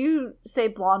 did you say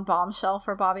blonde bombshell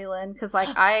for Bobby Lynn? Because, like,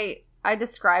 I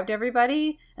described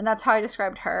everybody, and that's how I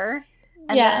described her.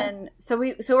 And then, so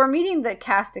we're meeting the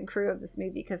cast and crew of this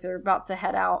movie because they're about to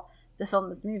head out to film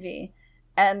this movie.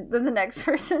 And then the next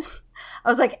person, I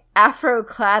was like,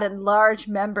 Afro-clad and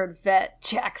large-membered vet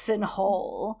Jackson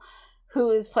Hole,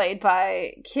 who is played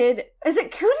by Kid. Is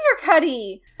it Cudi or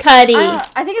Cudi? Cudi.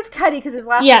 I think it's Cudi because his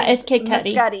last name is Kid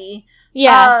Cudi. Cudi.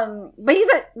 Yeah. But he's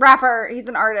a rapper. He's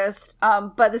an artist.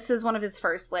 But this is one of his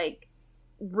first, like,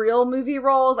 real movie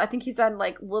roles. I think he's done,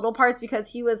 like, little parts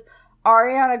because he was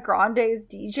Ariana Grande's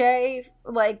DJ,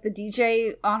 like the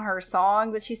DJ on her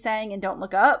song that she sang in Don't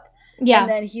Look Up. Yeah. And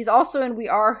then he's also in We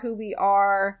Are Who We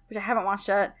Are, which I haven't watched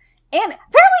yet. And apparently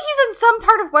he's in some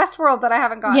part of Westworld that I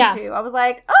haven't gotten to. I was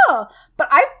like, oh. But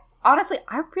I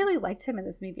really liked him in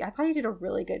this movie. I thought he did a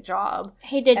really good job.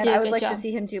 He did do a good job. And I would like to see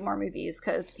him do more movies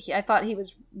because I thought he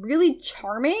was really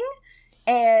charming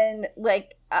and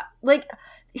like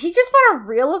he just brought a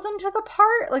realism to the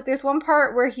part. Like, there's one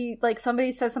part where he, like,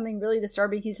 somebody says something really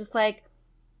disturbing. He's just like,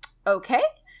 okay.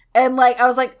 And, like, I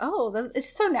was like, oh,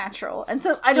 it's so natural. And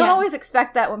so I don't always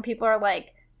expect that when people are,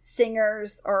 like,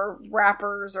 singers or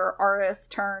rappers or artists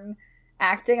turn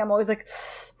acting. I'm always like,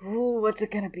 ooh, what's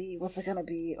it going to be? What's it going to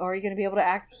be? Or are you going to be able to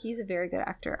act? He's a very good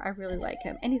actor. I really like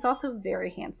him. And he's also very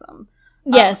handsome.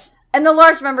 Yes. And the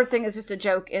large member thing is just a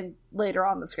joke later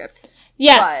on the script.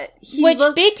 Yeah,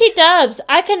 but BT Dubs,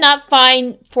 I could not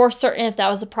find for certain if that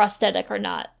was a prosthetic or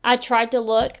not. I tried to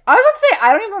look. I would say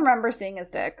I don't even remember seeing his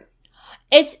dick.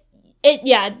 It's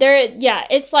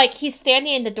like he's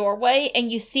standing in the doorway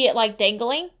and you see it like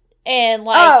dangling and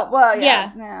like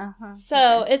yeah.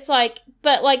 So it's like,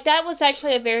 but like that was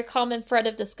actually a very common thread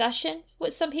of discussion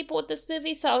with some people with this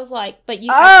movie. So I was like, but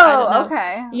you. I don't know.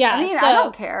 Okay. Yeah, I mean, I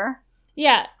don't care.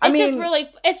 Yeah, just really,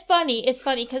 it's funny. It's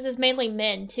funny because it's mainly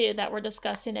men too that were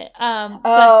discussing it.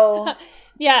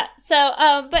 Yeah. So,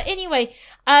 but anyway,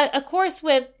 of course,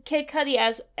 with Kid Cudi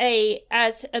as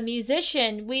a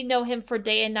musician, we know him for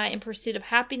Day and Night in Pursuit of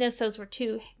Happiness. Those were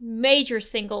two major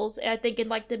singles, I think, in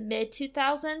like the mid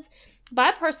 2000s. But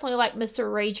I personally like Mr.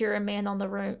 Rager and Man on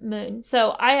the Moon.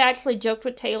 So I actually joked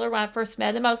with Taylor when I first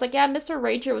met him. I was like, yeah, Mr.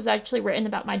 Rager was actually written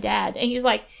about my dad, and he was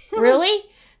like, really?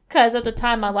 Because at the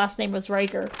time my last name was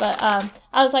Rager, but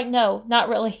I was like, no, not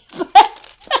really.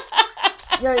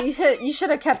 Yo, you should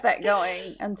have kept that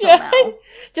going until now.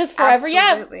 Just forever.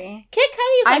 Absolutely. Yeah. Kid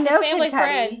Cudi is like a family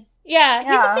friend. Yeah,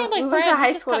 he's a family friend. We went to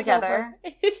high school together.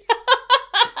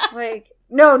 Like,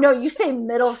 no, you say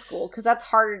middle school because that's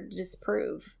harder to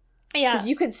disprove. Yeah. Because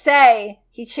you could say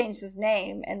he changed his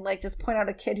name and, like, just point out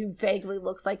a kid who vaguely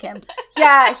looks like him.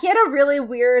 Yeah, he had a really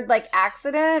weird, like,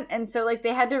 accident. And so, like,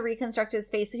 they had to reconstruct his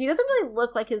face. So he doesn't really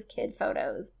look like his kid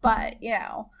photos. But, you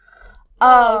know.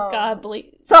 Oh, God.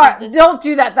 Sorry, don't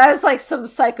do that. That is, like, some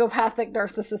psychopathic,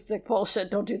 narcissistic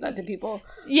bullshit. Don't do that to people.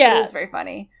 Yeah. It is very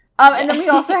funny. And then we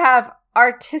also have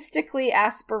artistically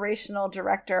aspirational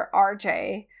director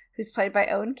RJ, who's played by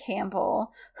Owen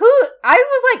Campbell, who I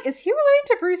was like, is he related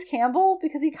to Bruce Campbell?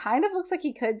 Because he kind of looks like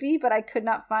he could be, but I could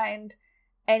not find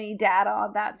any data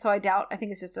on that, so I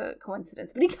think it's just a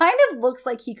coincidence. But he kind of looks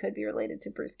like he could be related to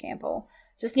Bruce Campbell,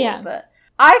 just a little bit.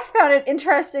 I found it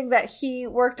interesting that he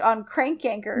worked on Crank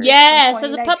Yankers. Yes,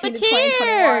 as a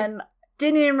puppeteer.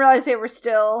 Didn't even realize they were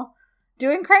still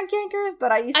doing Crank Yankers,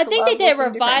 but I think they did a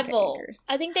revival.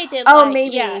 I think they did. Oh,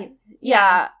 maybe.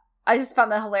 Yeah. I just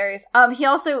found that hilarious. He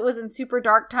also was in Super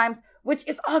Dark Times, which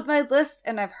is on my list,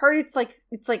 and I've heard it's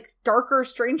like darker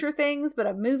Stranger Things, but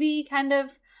a movie kind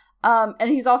of. And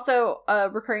he's also a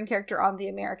recurring character on The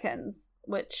Americans,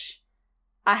 which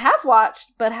I have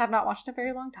watched, but have not watched in a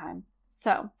very long time.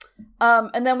 So,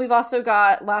 and then we've also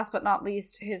got, last but not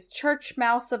least, his church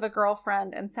mouse of a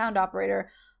girlfriend and sound operator,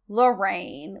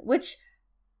 Lorraine, which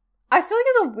I feel like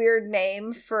is a weird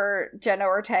name for Jenna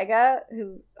Ortega,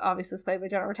 who obviously is played by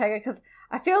Jenna Ortega, because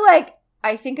I feel like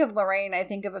I think of Lorraine, I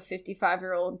think of a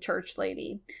 55-year-old church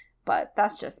lady, but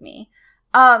that's just me.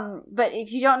 But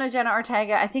if you don't know Jenna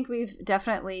Ortega, I think we've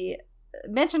definitely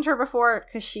mentioned her before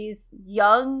because she's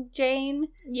young Jane.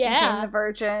 Yeah. Jane the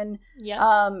Virgin.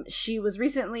 Yeah. She was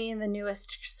recently in the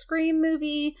newest Scream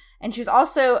movie, and she was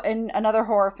also in another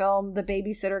horror film, The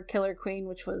Babysitter Killer Queen,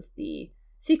 which was the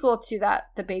sequel to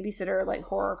the Babysitter like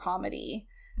horror comedy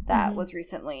that was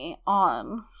recently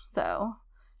on. So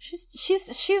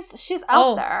she's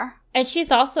out there. And she's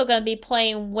also going to be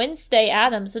playing Wednesday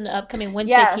Addams in the upcoming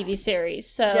Wednesday TV series.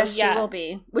 So yes, she will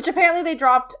be. Which apparently they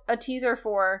dropped a teaser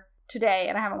for today,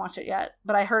 and I haven't watched it yet,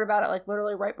 but I heard about it like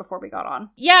literally right before we got on.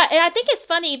 Yeah, and I think it's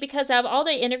funny because out of all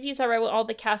the interviews I read with all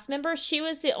the cast members, she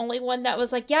was the only one that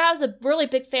was like, yeah, I was a really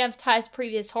big fan of Ty's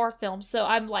previous horror films, so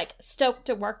I'm like stoked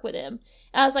to work with him.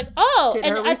 And I was like, oh, did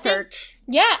and her research.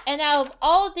 And out of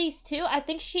all of these two, I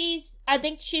think she's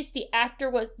the actor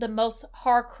with the most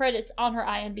horror credits on her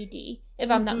IMDb,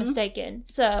 if I'm not mistaken.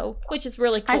 So, which is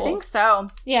really cool. I think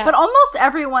so. Yeah. But almost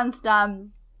everyone's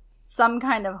done some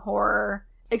kind of horror.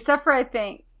 Except for, I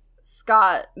think,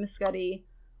 Scott Mescudi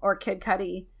or Kid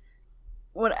Cudi.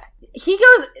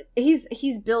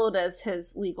 He's billed as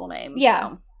his legal name. Yeah.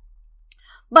 So.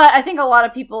 But I think a lot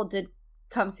of people did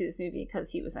come see this movie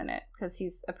because he was in it. Because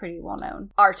he's a pretty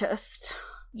well-known artist.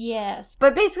 Yes.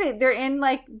 But basically, they're in,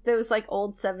 like, those, like,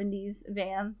 old 70s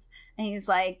vans. And he's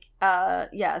like, so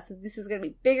this is going to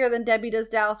be bigger than Debbie Does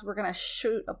Dallas. We're going to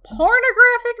shoot a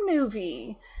pornographic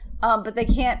movie. But they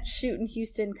can't shoot in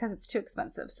Houston because it's too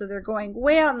expensive. So they're going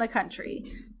way out in the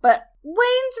country. But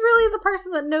Wayne's really the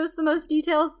person that knows the most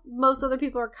details. Most other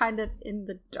people are kind of in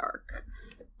the dark.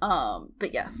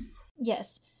 But yes.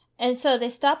 Yes. And so they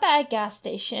stop at a gas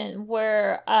station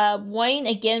where Wayne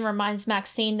again reminds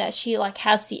Maxine that she like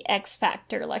has the X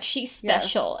factor, like she's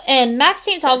special. Yes. And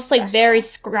Maxine's obviously special. Very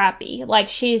scrappy. Like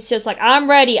she's just like, I'm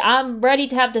ready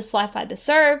to have this life I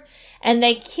deserve. And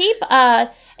they keep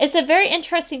it's a very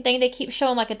interesting thing. They keep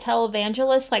showing like a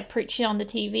televangelist like preaching on the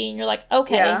TV, and you're like,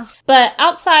 okay. Yeah. But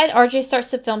outside, RJ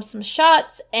starts to film some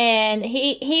shots, and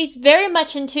he's very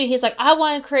much into. He's like, I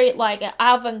want to create like an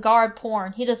avant-garde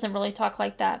porn. He doesn't really talk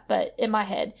like that, but in my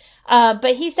head,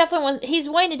 but he's definitely he's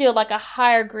wanting to do like a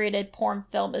higher graded porn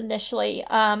film initially.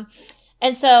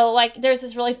 And so, like, there's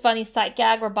this really funny sight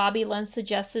gag where Bobby Lynn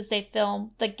suggests as they film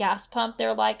the gas pump,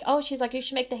 they're like, oh, she's like, you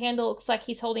should make the handle looks like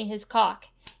he's holding his cock.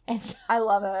 And so, I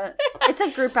love it. It's a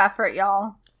group effort,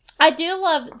 y'all. I do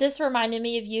love, this reminded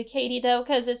me of you, Katie, though,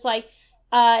 because it's like,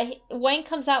 Wayne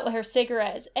comes out with her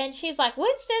cigarettes, and she's like,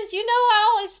 Winston's, you know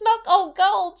I always smoke Old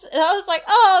Golds. And I was like,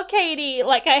 oh, Katie,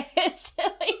 like, I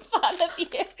instantly thought of you.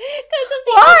 Because of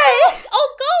the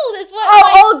Old Gold is what. Oh,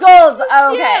 like, Old Golds.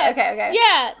 Oh, okay.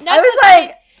 Yeah. I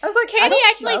was like, Katie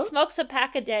actually smokes a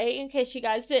pack a day, in case you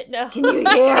guys didn't know. Can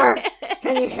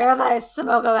you hear that I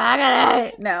smoke a pack a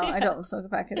day? No, I don't smoke a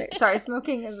pack a day. Sorry,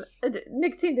 smoking is,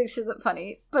 nicotine addiction isn't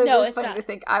funny, but it is funny to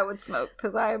think I would smoke,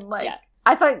 because I'm like,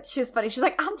 I thought she was funny. She's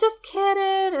like, I'm just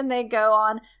kidding. And they go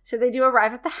on. So they do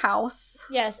arrive at the house.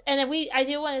 Yes. And then I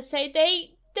do want to say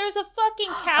there's a fucking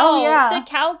cow. Oh, yeah. The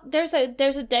cow, there's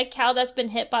a dead cow that's been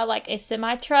hit by like a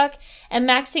semi-truck. And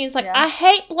Maxine's like, I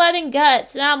hate blood and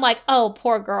guts. And I'm like, oh,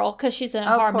 poor girl. Because she's in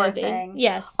a horror movie. Thing.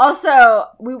 Yes. Also,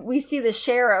 we see the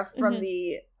sheriff from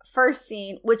the first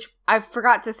scene, which I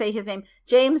forgot to say his name.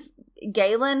 James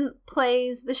Galen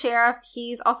plays the sheriff.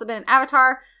 He's also been in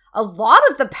Avatar. A lot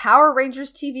of the Power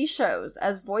Rangers TV shows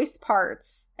as voice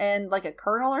parts and like a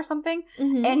colonel or something.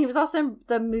 Mm-hmm. And he was also in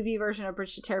the movie version of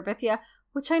Bridge to Terabithia,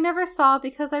 which I never saw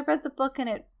because I read the book and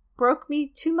it broke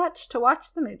me too much to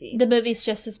watch the movie. The movie's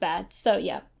just as bad. So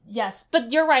yeah. Yes.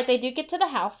 But you're right. They do get to the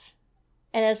house.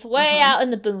 And it's way out in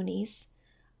the boonies.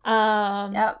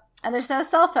 Yep. And there's no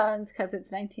cell phones because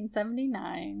it's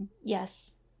 1979.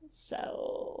 Yes.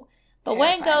 So. But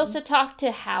Wayne goes to talk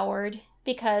to Howard.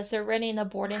 Because they're renting a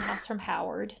boarding house from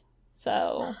Howard.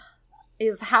 So.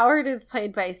 Howard is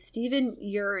played by Stephen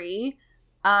Uri,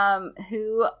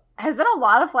 who has done a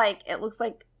lot of, like, it looks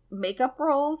like makeup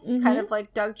roles, kind of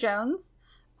like Doug Jones.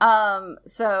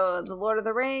 So the Lord of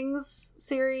the Rings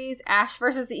series, Ash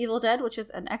vs. the Evil Dead, which is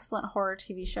an excellent horror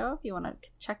TV show if you want to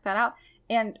check that out.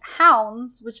 And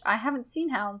Hounds, which I haven't seen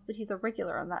Hounds, but he's a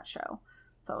regular on that show.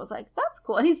 So I was like, that's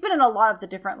cool. And he's been in a lot of the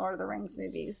different Lord of the Rings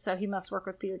movies. So he must work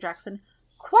with Peter Jackson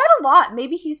quite a lot.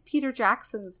 Maybe he's Peter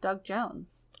Jackson's Doug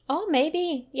Jones. Oh,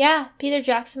 maybe. Yeah. Peter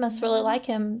Jackson must really like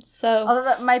him. So, although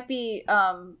that might be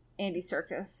Andy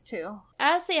Serkis, too.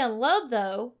 As they unload,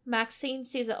 though, Maxine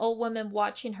sees an old woman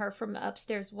watching her from the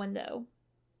upstairs window.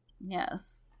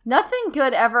 Yes. Nothing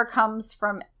good ever comes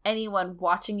from anyone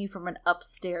watching you from an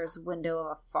upstairs window of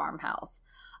a farmhouse.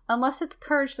 Unless it's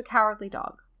Courage the Cowardly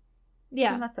Dog.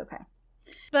 Yeah. And that's okay.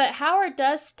 But Howard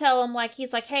does tell him, like,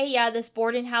 he's like, hey, yeah, this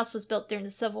boarding house was built during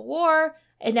the Civil War.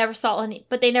 They never saw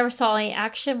any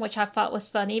action, which I thought was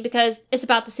funny because it's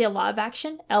about to see a lot of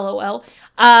action. LOL.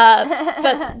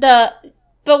 But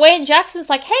Wayne Jackson's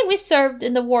like, hey, we served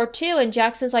in the war too. And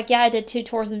Jackson's like, yeah, I did 2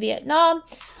 tours in Vietnam.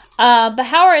 But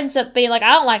Howard ends up being like,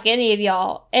 I don't like any of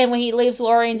y'all. And when he leaves,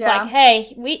 Lorraine's like, hey,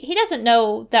 he doesn't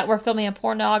know that we're filming a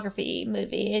pornography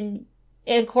movie. And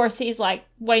of course,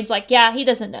 Wayne's like, yeah, he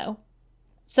doesn't know.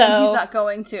 So and he's not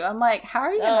going to. I'm like, how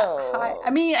are you going to hide? I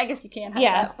mean, I guess you can hide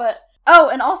that. But,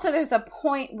 and also there's a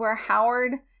point where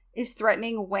Howard is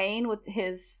threatening Wayne with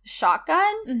his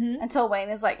shotgun until Wayne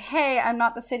is like, hey, I'm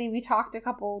not the city we talked a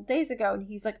couple days ago. And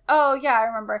he's like, oh, yeah, I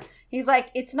remember. He's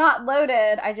like, it's not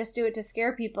loaded. I just do it to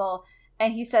scare people.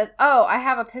 And he says, oh, I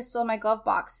have a pistol in my glove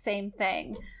box. Same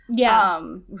thing. Yeah.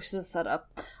 Which is a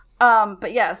setup.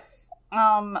 But yes.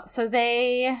 So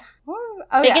they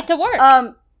get to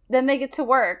work. Then they get to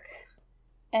work.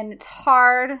 And it's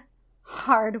hard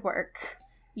work.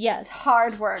 Yes. It's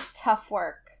hard work, tough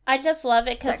work. I just love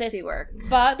it because sexy work.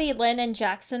 Bobby, Lynn, and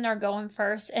Jackson are going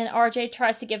first, and RJ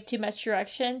tries to give too much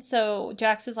direction, so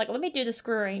Jackson's like, let me do the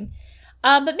screwing.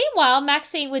 But meanwhile,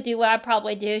 Maxine would do what I'd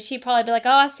probably do. She'd probably be like, oh,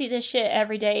 I see this shit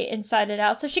every day inside and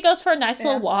out. So she goes for a nice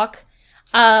little walk.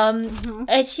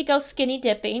 And she goes skinny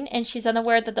dipping, and she's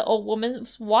unaware that the old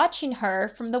woman's watching her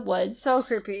from the woods. So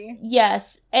creepy.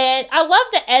 Yes. And I love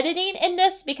the editing in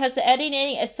this because the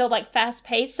editing is so fast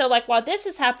paced. So while this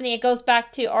is happening, it goes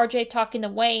back to RJ talking to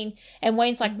Wayne, and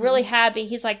Wayne's really happy.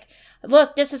 He's like,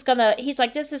 look, this is gonna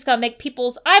make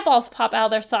people's eyeballs pop out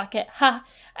of their socket. Ha.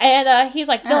 And he's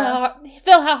like,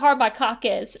 feel how hard my cock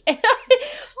is. But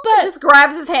he just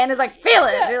grabs his hand and is like, feel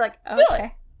it. And you're like, okay. Feel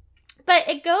it. But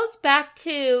it goes back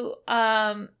to,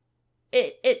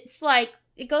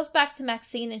 it goes back to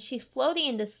Maxine, and she's floating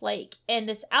in this lake, and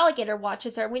this alligator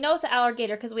watches her. We know it's an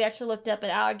alligator because we actually looked up,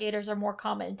 and alligators are more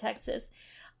common in Texas.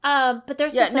 But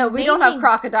there's we don't have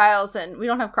crocodiles, and we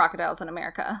don't have crocodiles in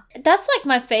America. That's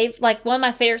my favorite, one of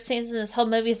my favorite scenes in this whole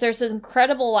movie is there's this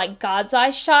incredible God's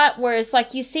eye shot where it's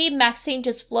you see Maxine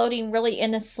just floating really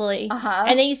innocently,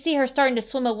 and then you see her starting to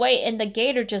swim away, and the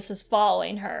gator just is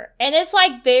following her, and it's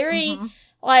very.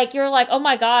 You're like, oh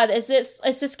my god, is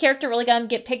this character really gonna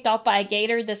get picked off by a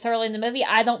gator this early in the movie?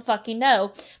 I don't fucking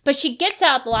know. But she gets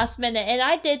out at the last minute, and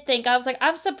I did think, I was like,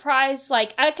 I'm surprised,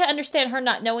 I could understand her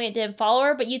not knowing it didn't follow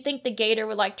her, but you'd think the gator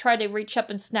would, try to reach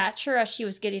up and snatch her as she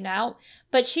was getting out.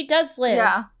 But she does live.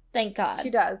 Yeah. Thank God.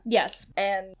 She does. Yes.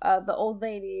 And the old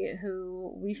lady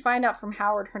who we find out from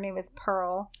Howard, her name is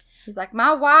Pearl. He's like,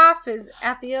 my wife is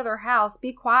at the other house.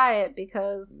 Be quiet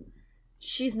because...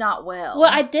 she's not well.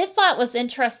 Well, I did find it was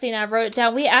interesting. I wrote it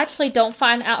down. We actually don't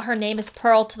find out her name is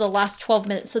Pearl to the last 12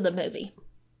 minutes of the movie.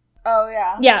 Oh,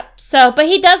 yeah. Yeah. So, but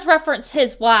he does reference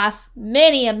his wife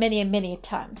many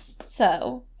times.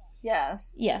 So.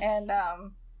 Yes. Yes. And,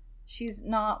 she's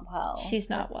not well. She's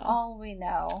not That's well. all we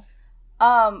know.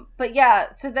 But yeah,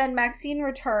 so then Maxine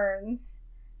returns.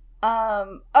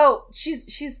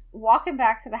 She's walking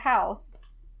back to the house.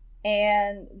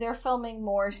 And they're filming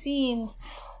more scenes,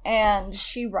 and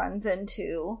she runs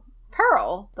into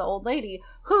Pearl, the old lady,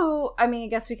 who, I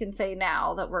guess we can say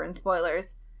now that we're in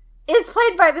spoilers, is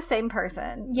played by the same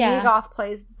person. Yeah. Mia Goth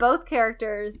plays both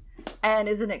characters and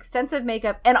is in extensive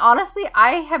makeup. And honestly,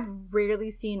 I have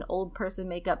rarely seen old person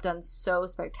makeup done so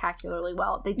spectacularly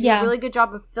well. They do a really good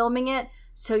job of filming it,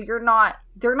 so they're not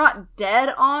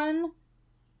dead on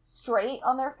straight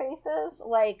on their faces.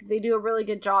 They do a really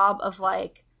good job of,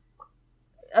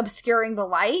 obscuring the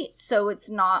light so it's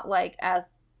not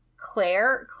as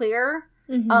clear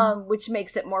which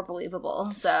makes it more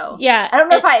believable. So yeah, I don't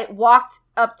know if I walked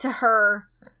up to her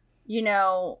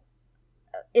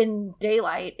in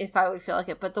daylight if I would feel like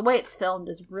it, but the way it's filmed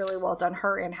is really well done.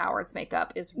 Her and Howard's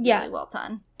makeup is really well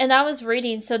done. And I was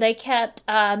reading, so they kept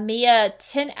Mia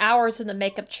 10 hours in the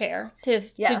makeup chair to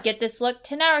get this look.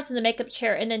 10 hours in the makeup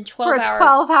chair, and then 12 hours. For a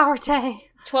 12-hour day.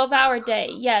 12-hour day,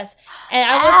 yes. And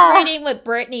I was reading with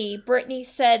Brittany. Brittany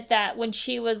said that when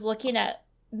she was looking at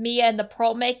Mia and the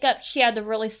Pearl makeup, she had to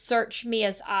really search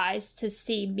Mia's eyes to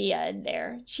see Mia in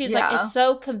there. She's it's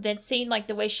so convincing,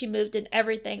 the way she moved and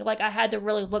everything. I had to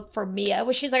really look for Mia,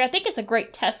 which she's I think it's a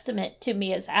great testament to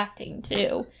Mia's acting,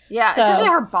 too. Yeah, especially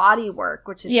her body work,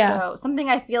 which is something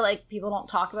I feel like people don't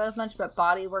talk about as much, but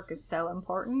body work is so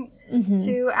important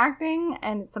to acting,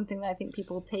 and it's something that I think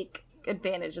people take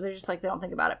advantage. They're just they don't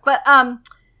think about it, but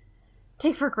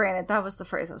take for granted. That was the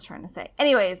phrase I was trying to say.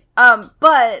 Anyways,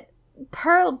 but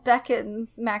Pearl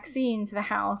beckons Maxine to the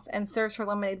house and serves her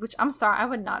lemonade, which I'm sorry, I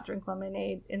would not drink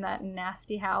lemonade in that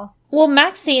nasty house. Well,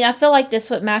 Maxine, I feel like this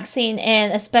with Maxine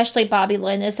and especially Bobby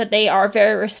Lynn is that they are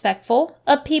very respectful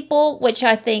of people, which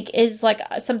I think is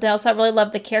something else I really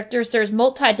love the characters. There's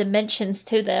multi-dimensions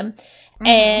to them.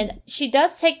 And she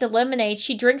does take the lemonade.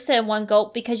 She drinks it in one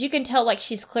gulp because you can tell, like,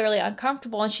 she's clearly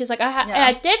uncomfortable. And she's like, and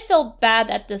I did feel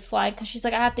bad at this line because she's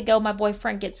like, I have to go. My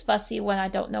boyfriend gets fussy when I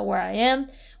don't know where I am,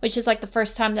 which is like the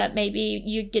first time that maybe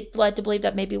you get led to believe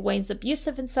that maybe Wayne's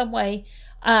abusive in some way.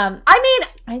 I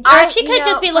mean, she could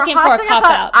just be looking for a cop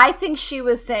out. I think she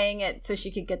was saying it so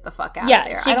she could get the fuck out of there.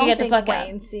 Yeah, she could get the fuck out.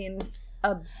 Wayne seems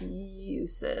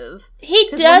abusive. He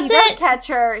doesn't. When he does catch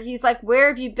her, he's like, "Where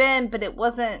have you been?" But it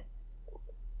wasn't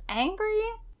angry.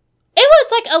 It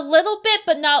was like a little bit,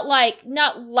 but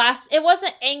it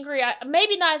wasn't angry.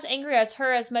 Maybe not as angry as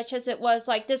her as much as it was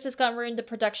like, this is going to ruin the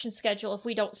production schedule if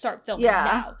we don't start filming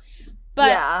now.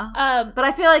 But, but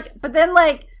I feel like, but then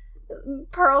like,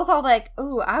 Pearl's all like,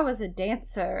 "Ooh, I was a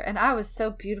dancer and I was so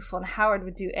beautiful and Howard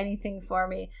would do anything for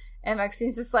me." And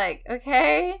Maxine's just like,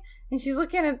 "Okay." And she's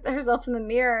looking at herself in the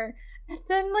mirror. And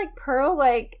then like Pearl,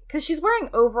 like, because she's wearing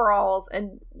overalls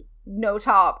and no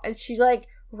top, and she like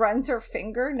runs her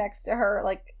finger next to her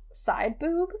like side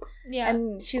boob. Yeah.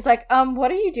 And she's like,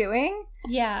 "What are you doing?"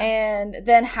 Yeah. And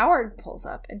then Howard pulls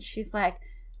up and she's like,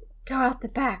 "Go out the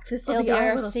back. This will be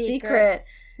our little secret."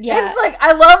 Yeah. And like,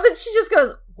 I love that she just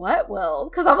goes, "What will?"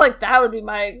 Because I'm like, that would be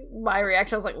my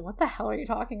reaction. I was like, what the hell are you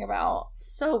talking about?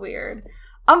 So weird.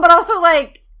 But also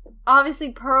like,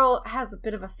 obviously Pearl has a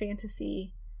bit of a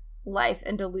fantasy life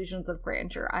and delusions of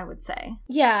grandeur, I would say.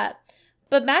 Yeah.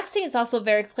 But Maxine is also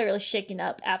very clearly shaken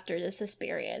up after this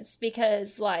experience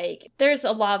because, like, there's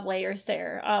a lot of layers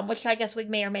there, which I guess we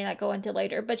may or may not go into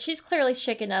later. But she's clearly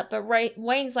shaken up. But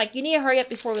Wayne's like, "You need to hurry up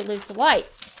before we lose the light."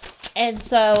 And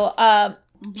so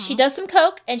she does some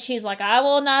coke, and she's like, "I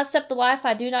will not accept the life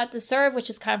I do not deserve," which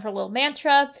is kind of her little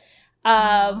mantra.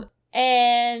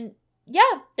 And,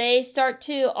 yeah, they start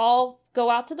to all go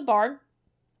out to the barn.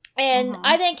 And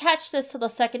I didn't catch this till the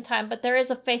second time, but there is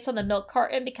a face on the milk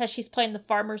carton because she's playing the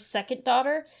farmer's second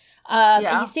daughter.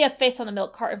 And you see a face on the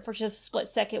milk carton for just a split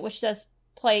second, which does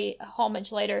play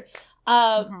homage later.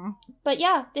 But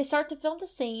yeah, they start to film the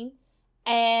scene.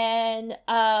 And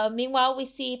meanwhile, we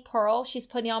see Pearl. She's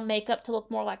putting on makeup to look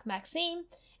more like Maxine.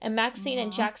 And Maxine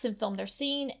and Jackson film their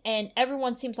scene. And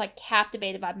everyone seems like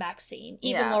captivated by Maxine.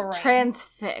 Even Lorraine.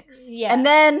 Transfixed. Yeah.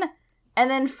 And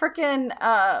then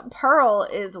frickin' Pearl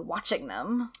is watching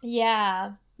them.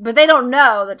 Yeah. But they don't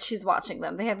know that she's watching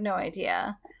them. They have no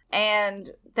idea. And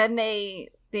then they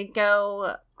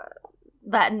go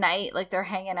that night, like they're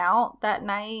hanging out that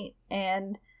night.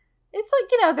 And it's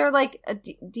like, you know, they're like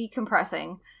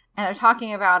decompressing. And they're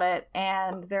talking about it.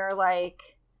 And they're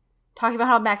like talking about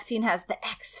how Maxine has the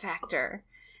X factor.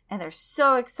 And they're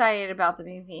so excited about the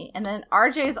movie. And then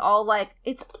RJ's all like,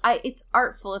 it's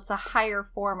artful. It's a higher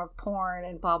form of porn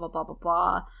and blah, blah, blah, blah,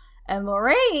 blah. And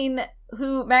Lorraine,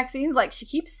 who Maxine's like, she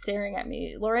keeps staring at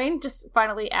me. Lorraine just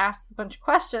finally asks a bunch of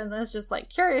questions and is just like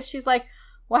curious. She's like,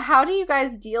 "Well, how do you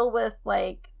guys deal with,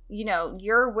 like, you know,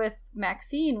 you're with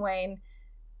Maxine, Wayne.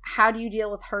 How do you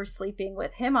deal with her sleeping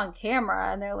with him on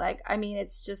camera?" And they're like, "I mean,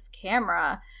 it's just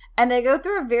camera." And they go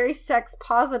through a very sex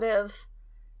positive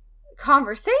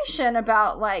conversation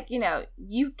about, like, you know,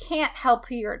 you can't help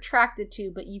who you're attracted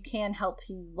to, but you can help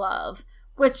who you love,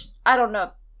 which I don't know if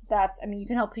that's, I mean, you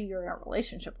can help who you're in a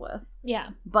relationship with. Yeah.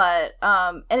 But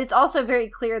and it's also very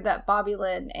clear that Bobby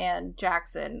Lynn and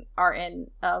Jackson are in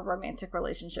a romantic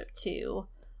relationship too.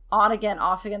 On again,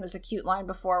 off again. There's a cute line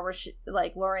before where she,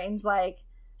 like, Lorraine's like,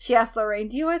 she asks Lorraine,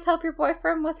 "Do you always help your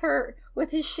boyfriend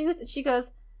with his shoes?" And she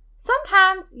goes,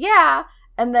 "Sometimes, yeah."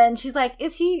 And then she's like,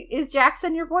 is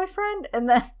Jackson your boyfriend?" And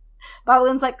then Bobby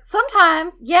Lynn's like,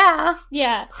 "Sometimes, yeah."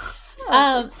 Yeah.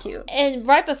 That's cute. And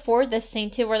right before this scene,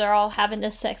 too, where they're all having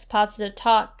this sex positive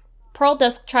talk, Pearl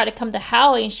does try to come to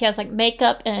Howie, and she has, like,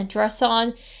 makeup and a dress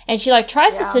on. And she, like,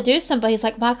 tries to seduce him, but he's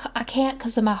like, "I can't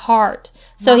because of my heart."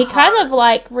 So he kind of,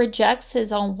 like, rejects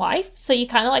his own wife. So you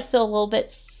kind of, like, feel a little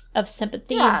bit of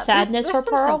sympathy and sadness there's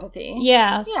for Pearl. Sympathy.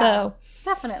 Yeah, so...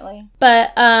 Definitely.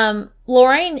 But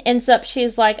Lorraine ends up,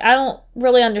 she's like, "I don't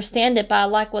really understand it, but I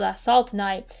like what I saw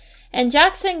tonight." And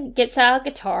Jackson gets out a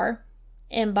guitar,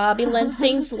 and Bobby Lynn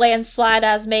sings "Landslide"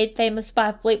 as made famous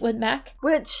by Fleetwood Mac.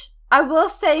 Which I will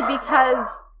say, because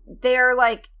they're,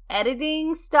 like,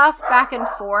 editing stuff back and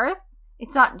forth,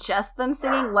 it's not just them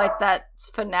singing like that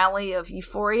finale of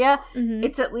Euphoria.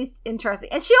 It's at least interesting.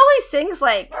 And she only sings,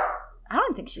 like, I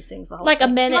don't think she sings the whole like thing.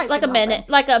 A minute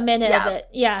of it.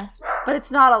 Yeah. But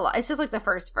it's not a lot. It's just like the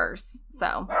first verse.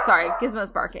 So, sorry, Gizmo's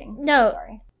barking. No.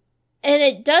 Sorry. And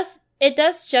it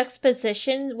does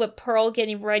juxtaposition with Pearl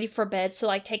getting ready for bed, so,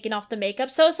 like, taking off the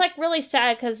makeup. So it's, like, really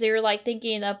sad because you're, like,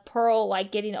 thinking of Pearl,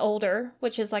 like, getting older,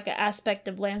 which is, like, an aspect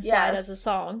of Landslide as a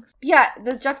song. Yeah,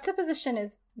 the juxtaposition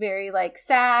is very, like,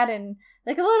 sad and,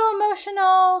 like, a little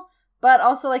emotional, but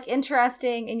also like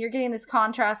interesting. And you're getting this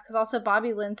contrast because also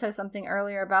Bobby Lynn says something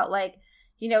earlier about like,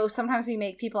 you know, sometimes we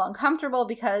make people uncomfortable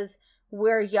because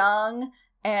we're young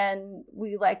and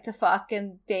we like to fuck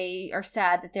and they are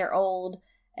sad that they're old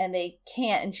and they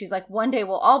can't. And she's like, one day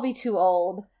we'll all be too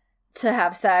old to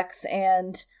have sex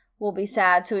and we'll be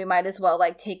sad, so we might as well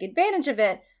like take advantage of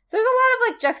it. So there's a lot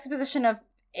of like juxtaposition of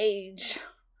age,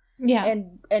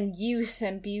 and youth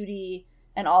and beauty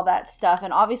and all that stuff.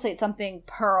 And obviously it's something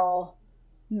Pearl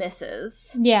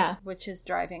misses, which is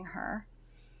driving her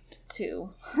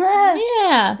to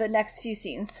the next few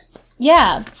scenes.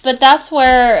 Yeah, but that's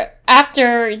where,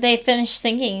 after they finish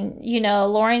singing, you know,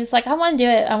 Lauren's like, I want to do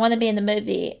it. I want to be in the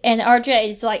movie. And RJ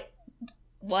is like,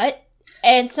 what?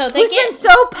 And so they been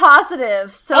so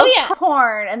positive,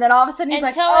 porn. And then all of a sudden he's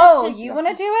like, oh, you want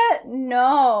to do it?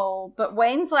 No. But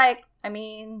Wayne's like, I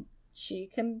mean,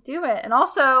 she can do it. And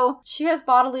also, she has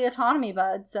bodily autonomy,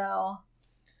 bud, so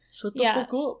shut the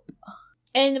fuck up.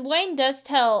 And Wayne does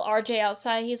tell RJ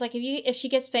outside, he's like, if she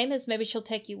gets famous, maybe she'll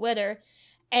take you with her.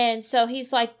 And so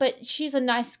he's like, but she's a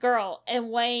nice girl.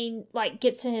 And Wayne, like,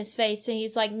 gets in his face and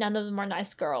he's like, none of them are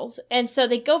nice girls. And so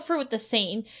they go through with the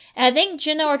scene. And I think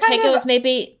Jenna Ortega was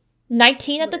maybe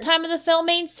 19 at the time of the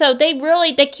filming. So they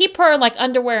keep her in, like,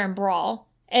 underwear and bra.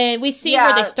 And we see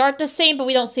where they start the scene, but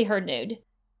we don't see her nude.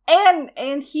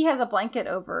 And he has a blanket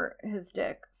over his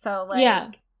dick. So,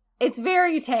 like, it's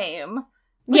very tame.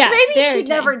 Which maybe she'd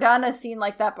never done a scene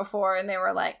like that before, and they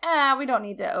were like, we don't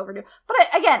need to overdo. But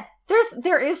again,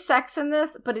 there is sex in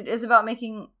this, but it is about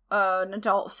making an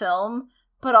adult film.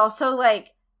 But also, like,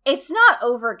 it's not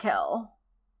overkill.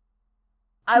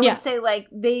 I would say, like,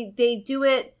 they do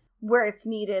it where it's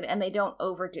needed, and they don't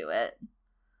overdo it.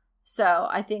 So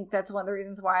I think that's one of the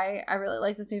reasons why I really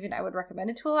like this movie, and I would recommend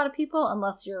it to a lot of people,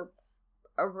 unless you're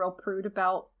a real prude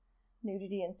about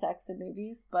nudity and sex in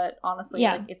movies. But honestly,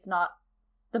 like, it's not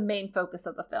the main focus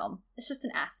of the film. It's just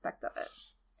an aspect of it.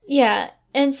 Yeah.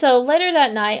 And so later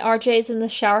that night, RJ's in the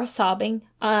shower sobbing.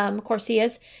 Of course he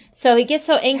is. So he gets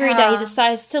so angry that he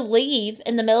decides to leave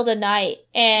in the middle of the night.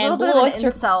 And Blue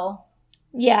Oyster Cult.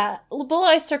 Yeah. Blue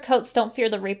Oyster Cult's Don't Fear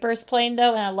the Reaper is playing,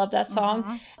 though, and I love that song.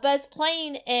 Mm-hmm. But it's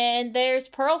playing, and there's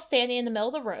Pearl standing in the middle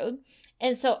of the road.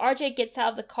 And so RJ gets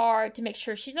out of the car to make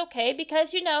sure she's okay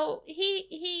because, you know,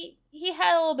 he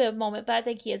had a little bit of a moment, but I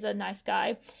think he is a nice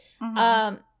guy.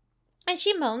 Mm-hmm. And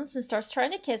she moans and starts trying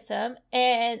to kiss him.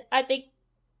 And I think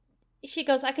she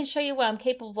goes, I can show you what I'm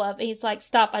capable of. And he's like,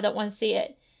 stop, I don't want to see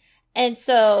it. And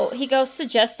so he goes,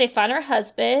 suggests they find her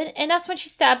husband. And that's when she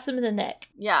stabs him in the neck.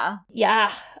 Yeah.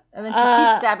 Yeah. And then she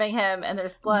keeps stabbing him, and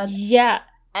there's blood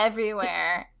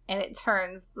everywhere. And it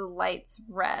turns the lights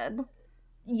red.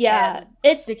 Yeah.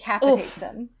 It decapitates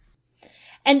him.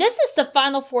 And this is the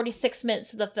final 46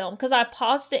 minutes of the film, because I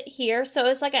paused it here. So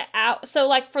it's like an hour. So,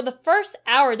 like, for the first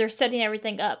hour, they're setting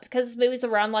everything up, because this movie's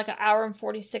around like an hour and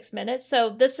 46 minutes.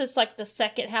 So this is like the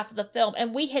second half of the film,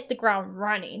 and we hit the ground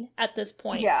running at this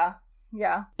point. Yeah.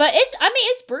 But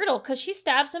it's brutal, because she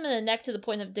stabs him in the neck to the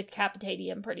point of decapitating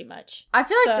him, pretty much. I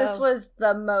feel like this was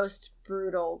the most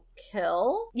brutal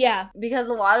kill. Yeah. Because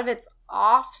a lot of it's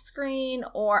off screen,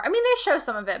 or, I mean, they show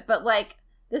some of it, but, like,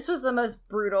 this was the most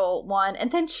brutal one. And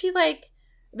then she, like,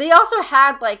 they also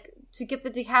had, like, to get the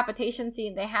decapitation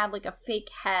scene, they had, like, a fake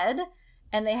head.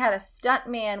 And they had a stunt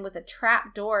man with a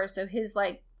trap door. So his,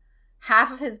 like,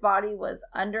 half of his body was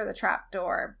under the trap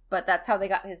door. But that's how they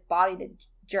got his body to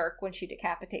jerk when she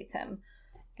decapitates him.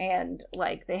 And,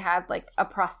 like, they had, like, a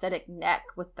prosthetic neck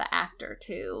with the actor,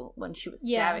 too, when she was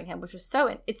stabbing him. Which was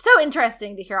it's so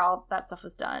interesting to hear all that stuff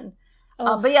was done.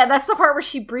 But yeah, that's the part where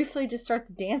she briefly just starts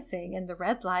dancing in the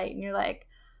red light, and you're like,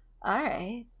 all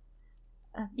right,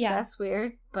 that's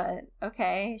weird, but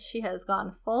okay, she has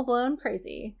gone full-blown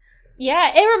crazy.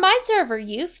 Yeah, it reminds her of her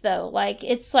youth, though. Like,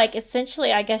 it's like,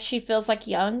 essentially, I guess she feels like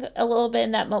young a little bit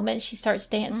in that moment. She starts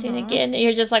dancing again, and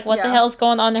you're just like, what the hell's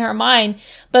going on in her mind?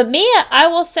 But I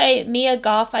will say, Mia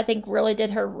Goth, I think, really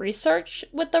did her research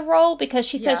with the role, because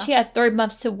she said she had 3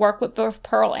 months to work with both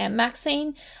Pearl and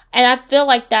Maxine. And I feel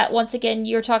like that, once again,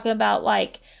 you're talking about,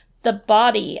 like, the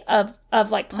body of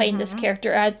like, playing this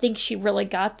character. I think she really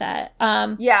got that.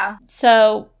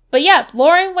 So, but yeah,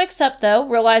 Lauren wakes up, though,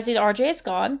 realizing RJ is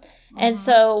gone. And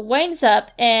so Wayne's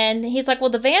up, and he's like, well,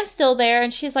 the van's still there.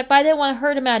 And she's like, but I didn't want to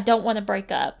hurt him, and I don't want to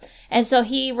break up. And so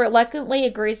he reluctantly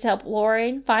agrees to help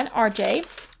Lauren find RJ.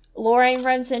 Lauren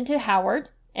runs into Howard,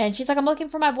 and she's like, I'm looking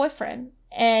for my boyfriend.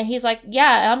 And he's like,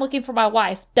 yeah, I'm looking for my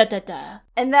wife. Da-da-da.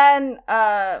 And then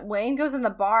Wayne goes in the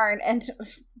barn, and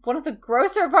one of the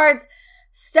grosser parts,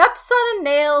 steps on a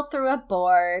nail through a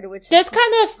board, which this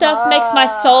kind of stuff makes my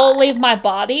soul leave my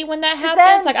body when that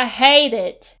happens. Like, I hate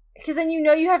it. because then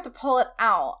you have to pull it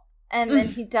out. And then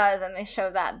he does, and they show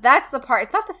that. That's the part.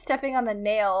 It's not the stepping on the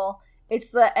nail. It's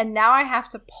the, and now I have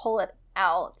to pull it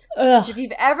out. Which if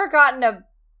you've ever gotten a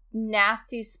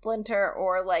nasty splinter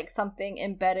or, like, something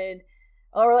embedded,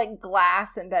 or, like,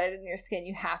 glass embedded in your skin,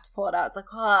 you have to pull it out. It's like,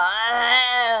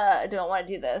 I don't want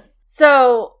to do this.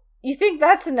 So you think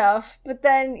that's enough, but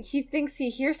then he thinks he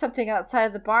hears something outside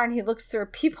of the barn. He looks through a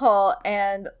peephole,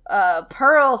 and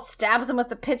Pearl stabs him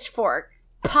with a pitchfork.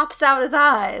 Pops out his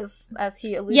eyes, as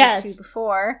he alluded to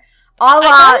before. A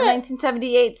la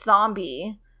 1978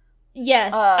 Zombie.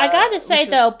 Yes. I gotta say,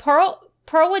 though,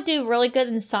 Pearl would do really good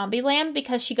in Zombieland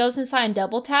because she goes inside and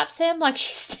double taps him like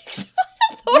she sticks him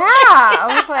on the board. Yeah,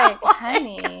 I was like,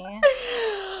 honey.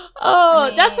 Oh, I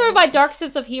mean, that's where my dark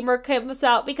sense of humor comes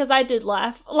out because I did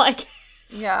laugh. Like,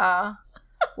 yeah.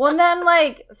 Well, and then,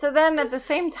 like, so then at the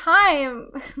same time,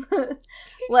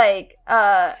 like,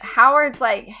 Howard's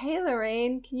like, hey,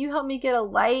 Lorraine, can you help me get a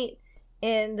light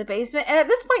in the basement? And at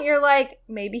this point, you're like,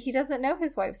 maybe he doesn't know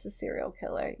his wife's a serial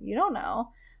killer. You don't know.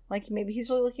 Like, maybe he's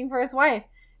really looking for his wife.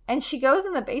 And she goes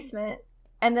in the basement,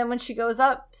 and then when she goes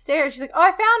upstairs, she's like, oh,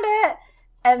 I found it.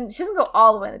 And she doesn't go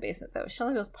all the way in the basement, though. She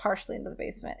only goes partially into the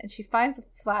basement. And she finds a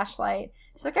flashlight.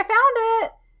 She's like, I found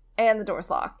it. And the door's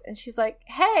locked. And she's like,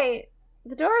 hey,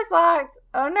 the door's locked.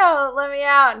 Oh, no, let me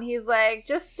out. And he's like,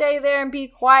 just stay there and be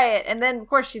quiet. And then, of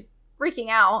course, she's freaking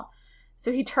out.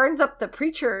 So he turns up the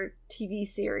Preacher TV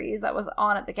series that was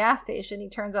on at the gas station. He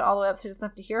turns it all the way up so he doesn't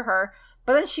have to hear her.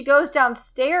 But then she goes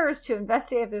downstairs to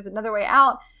investigate if there's another way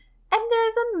out. And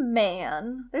there's a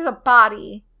man. There's a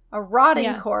body. A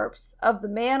rotting corpse of the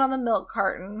man on the milk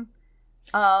carton.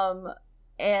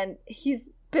 And his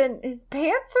pants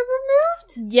are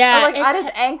removed? Yeah. Or, like, at his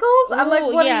ankles? I'm like,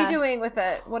 what are you doing with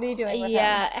it? What are you doing with him?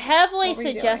 Yeah, heavily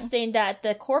suggesting that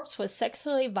the corpse was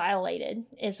sexually violated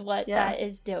is what that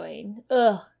is doing.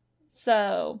 Ugh.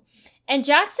 So, and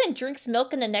Jackson drinks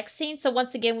milk in the next scene, so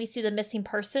once again we see the missing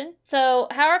person. So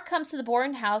Howard comes to the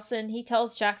boarding house and he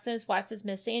tells Jackson his wife is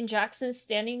missing, and Jackson's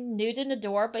standing nude in the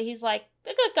door, but he's like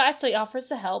a good guy, so he offers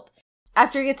to help.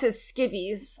 After he gets his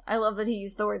skivvies. I love that he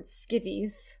used the word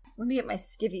skivvies. Let me get my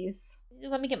skivvies.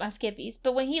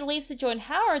 But when he leaves to join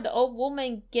Howard, the old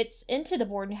woman gets into the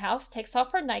boarding house, takes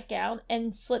off her nightgown,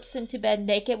 and slips into bed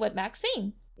naked with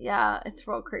Maxine. Yeah, it's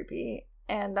real creepy.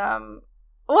 And,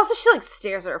 also, she, like,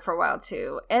 stares at her for a while,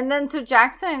 too. And then, so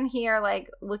Jackson and he are, like,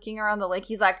 looking around the lake.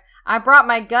 He's like, I brought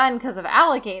my gun because of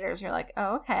alligators. And you're like,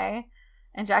 oh, okay.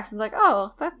 And Jackson's like,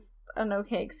 oh, that's an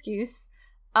okay excuse.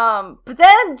 But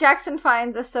then Jackson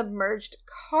finds a submerged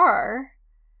car.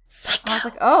 Psycho. I was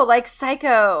like, oh, like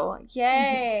Psycho.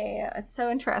 Yay. It's so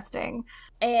interesting.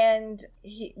 And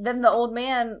then the old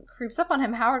man creeps up on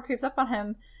him. Howard creeps up on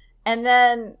him. And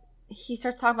then he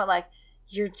starts talking about, like,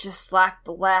 you're just like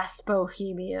the last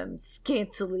bohemian,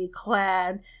 scantily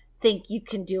clad, think you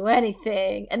can do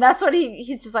anything. And that's what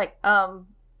he's just like,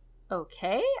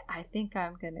 okay, I think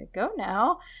I'm gonna go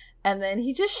now. And then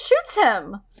he just shoots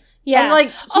him. Yeah. And, like,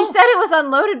 he said it was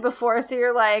unloaded before, so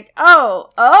you're like,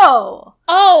 okay.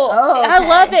 I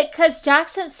love it, because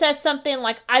Jackson says something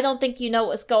like, I don't think you know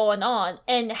what's going on.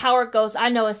 And Howard goes, I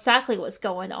know exactly what's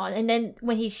going on. And then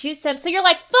when he shoots him, so you're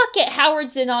like, fuck it,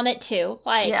 Howard's in on it too.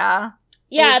 Like,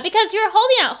 yeah, because you're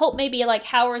holding out hope maybe, like,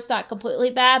 Howard's not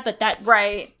completely bad, but that's...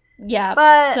 Right. Yeah,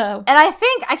 but... So. And I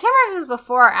think, I can't remember if it was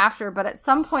before or after, but at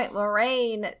some point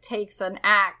Lorraine takes an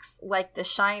axe, like The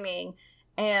Shining,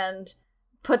 and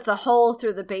puts a hole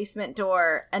through the basement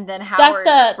door, and then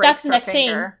Howard breaks her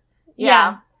finger.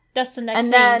 Yeah, that's the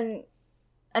next scene.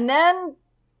 And then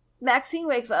Maxine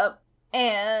wakes up,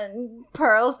 and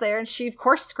Pearl's there, and she, of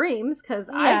course, screams, because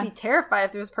I'd be terrified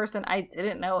if there was a person I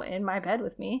didn't know in my bed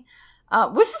with me.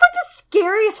 Which is, like, the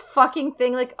scariest fucking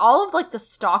thing. Like, all of, like, the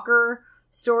stalker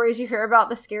stories you hear about,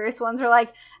 the scariest ones are like,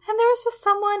 and there was just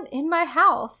someone in my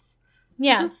house.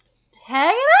 Yeah. Just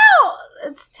hanging out.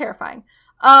 It's terrifying.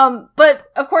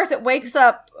 But, of course, it wakes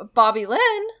up Bobby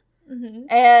Lynn,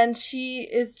 and she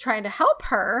is trying to help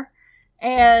her.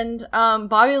 And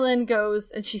Bobby Lynn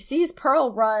goes, and she sees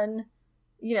Pearl run,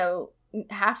 you know,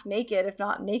 half naked, if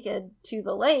not naked, to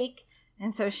the lake.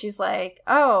 And so she's like,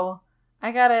 oh...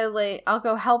 I'll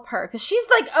go help her. Because she's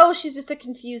like, oh, she's just a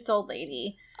confused old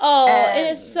lady. Oh,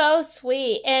 it is so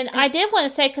sweet. And I did want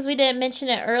to say, because we didn't mention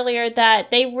it earlier,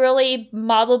 that they really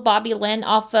modeled Bobby Lynn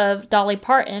off of Dolly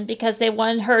Parton, because they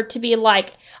wanted her to be,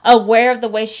 like, aware of the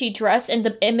way she dressed and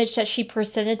the image that she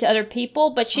presented to other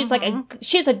people. But she's like,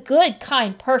 she's a good,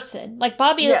 kind person. Like,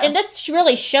 Bobby, and this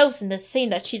really shows in this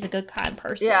scene that she's a good, kind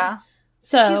person. Yeah.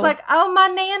 So she's like, oh, my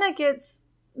Nana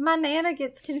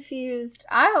gets confused.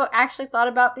 I actually thought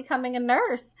about becoming a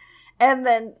nurse. And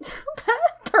then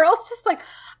Pearl Pearl's just like,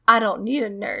 I don't need a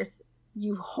nurse,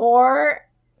 you whore.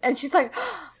 And she's like,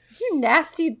 you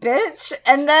nasty bitch.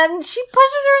 And then she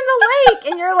pushes her in the lake,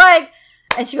 and you're like,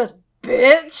 and she goes,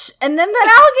 bitch. And then that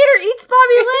alligator eats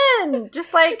Bobby Lynn.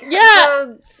 Just like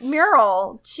the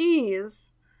mural.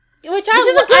 Jeez. Which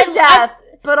is a good death.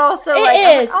 But also,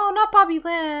 like, oh, not Bobby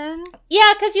Lynn.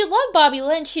 Yeah, because you love Bobby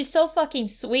Lynn. She's so fucking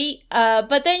sweet.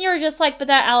 But then you're just like, but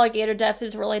that alligator death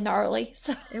is really gnarly.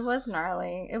 So. It was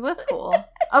gnarly. It was cool.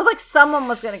 I was like, someone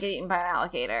was going to get eaten by an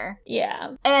alligator.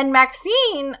 Yeah. And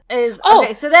Maxine is...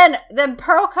 Okay, so then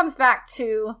Pearl comes back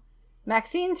to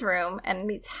Maxine's room and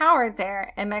meets Howard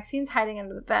there. And Maxine's hiding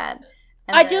under the bed.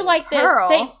 And I do like Pearl,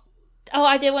 this.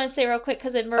 I did want to say real quick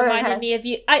because it reminded me of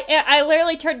you. I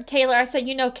literally turned to Taylor. I said,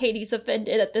 Katie's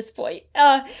offended at this point.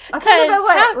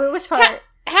 Which part?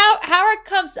 Howard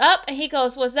comes up and he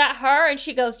goes, was that her? And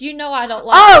she goes, I don't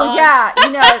like blondes. Yeah.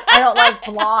 I don't like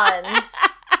blondes.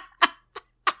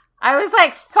 I was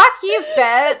like, fuck you,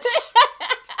 bitch.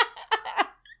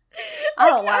 I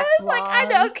don't like blondes. I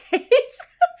know Katie's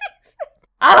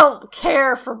I don't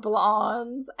care for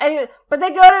blondes. Anyway, but they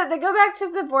go back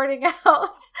to the boarding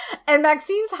house, and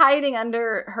Maxine's hiding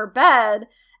under her bed,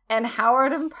 and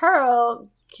Howard and Pearl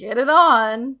get it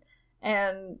on.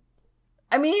 And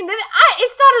I mean,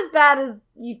 it's not as bad as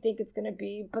you think it's going to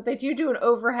be, but they do an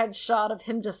overhead shot of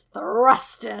him just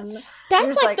thrusting.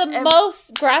 That's like the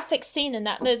most graphic scene in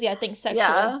that movie, I think,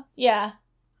 sexually. Yeah.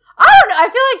 I don't know. I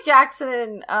feel like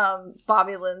Jackson and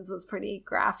Bobby Lynn's was pretty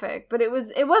graphic, but it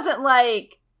wasn't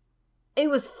like, it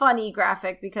was funny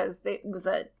graphic because it was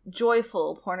a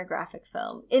joyful pornographic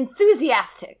film.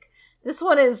 Enthusiastic. This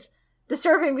one is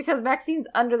disturbing because Maxine's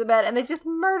under the bed and they've just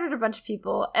murdered a bunch of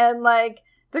people, and like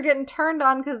they're getting turned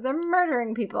on because they're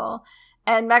murdering people.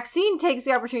 And Maxine takes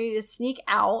the opportunity to sneak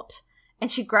out,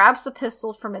 and she grabs the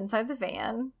pistol from inside the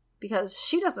van. Because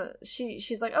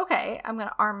she's like, okay, I'm going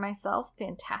to arm myself.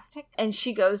 Fantastic. And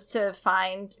she goes to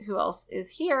find who else is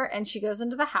here. And she goes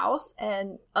into the house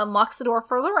and unlocks the door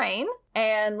for Lorraine.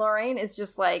 And Lorraine is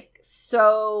just like,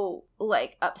 so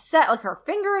like upset. Like her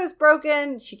finger is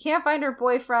broken. She can't find her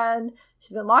boyfriend.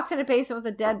 She's been locked in a basement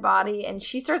with a dead body. And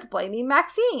she starts blaming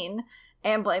Maxine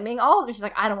and blaming all of them. She's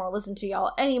like, I don't want to listen to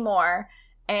y'all anymore.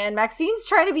 And Maxine's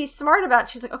trying to be smart about it.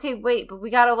 She's like, okay, wait, but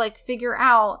we got to like figure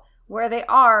out where they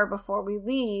are before we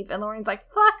leave. And Lorraine's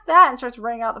like, fuck that, and starts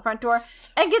running out the front door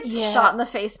and gets shot in the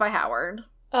face by Howard.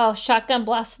 Oh, shotgun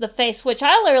blast to the face, which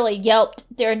I literally yelped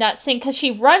during that scene because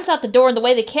she runs out the door, and the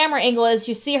way the camera angle is,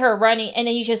 you see her running, and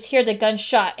then you just hear the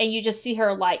gunshot, and you just see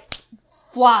her, like,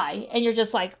 fly, and you're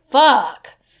just like,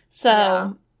 fuck.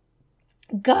 So,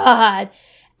 God.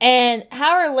 And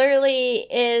Howard literally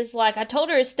is like, I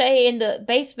told her to stay in the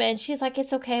basement. She's like,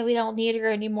 it's okay. We don't need her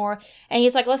anymore. And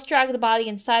he's like, let's drag the body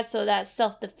inside so that's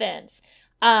self-defense.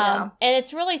 And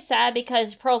it's really sad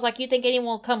because Pearl's like, you think anyone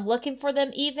will come looking for them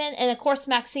even? And of course,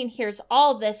 Maxine hears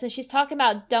all this, and she's talking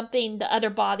about dumping the other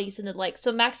bodies in the lake.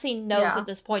 So Maxine knows at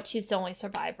this point she's the only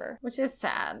survivor. Which is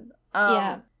sad.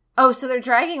 Oh, so they're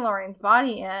dragging Lorraine's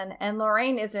body in, and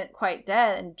Lorraine isn't quite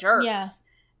dead and jerks. Yeah.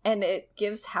 And it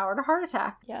gives Howard a heart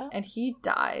attack. Yeah. And he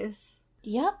dies.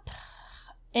 Yep.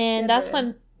 And that's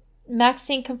when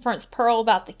Maxine confronts Pearl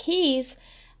about the keys.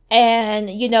 And,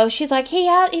 she's like,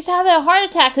 he's having a heart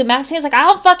attack. And Maxine's like, I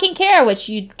don't fucking care. Which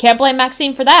you can't blame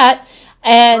Maxine for that.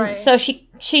 And so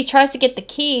she tries to get the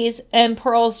keys. And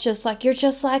Pearl's just like, you're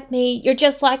just like me. You're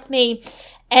just like me.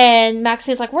 And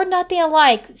Maxine's like, we're nothing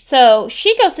alike. So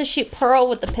she goes to shoot Pearl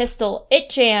with the pistol. It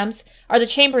jams, or the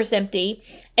chamber's empty.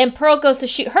 And Pearl goes to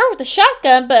shoot her with the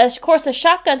shotgun. But, of course, the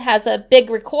shotgun has a big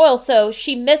recoil. So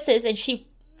she misses, and she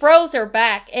throws her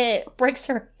back, and it breaks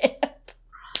her hip.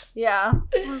 Yeah.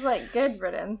 It was like, good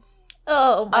riddance.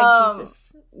 Oh, my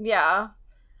Jesus. Yeah.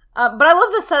 But I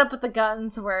love the setup with the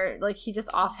guns where, like, he just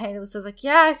offhandedly says, like,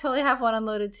 yeah, I totally have one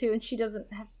unloaded, too. And she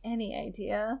doesn't have any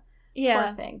idea. Yeah.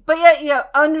 Poor thing. But yeah,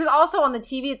 and there's also on the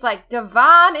TV, it's like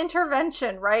divine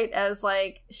intervention, right? As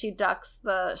like she ducks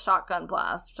the shotgun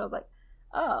blast, which I was like,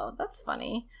 oh, that's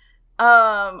funny.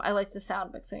 I like the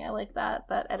sound mixing. I like that.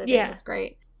 That editing was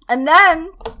great. And then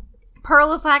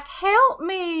Pearl is like, help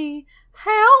me.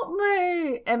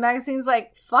 And Maxine's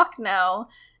like, fuck no.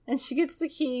 And she gets the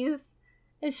keys.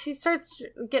 And she starts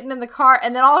getting in the car,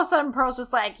 and then all of a sudden Pearl's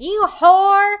just like, you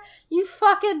whore, you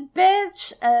fucking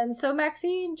bitch. And so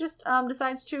Maxine just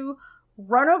decides to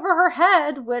run over her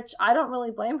head, which I don't really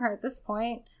blame her at this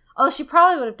point. Although she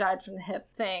probably would have died from the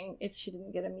hip thing if she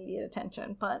didn't get immediate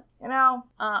attention. But,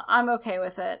 I'm okay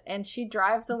with it. And she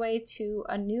drives away to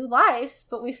a new life,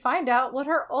 but we find out what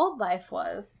her old life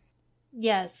was.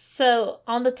 Yes, so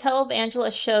on the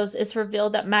televangelist shows, it's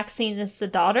revealed that Maxine is the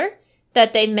daughter.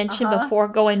 that they mentioned before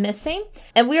going missing.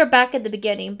 And we are back at the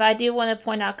beginning, but I do want to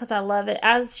point out, because I love it,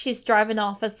 as she's driving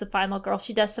off as the final girl,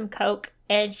 she does some coke,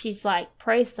 and she's like,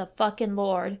 praise the fucking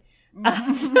Lord. I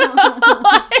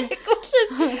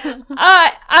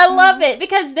love it,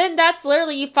 because then that's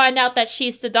literally, you find out that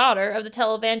she's the daughter of the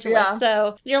televangelist. Yeah.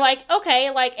 So you're like, okay,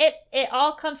 like it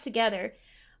all comes together.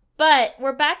 But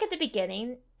we're back at the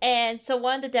beginning. And so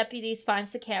one of the deputies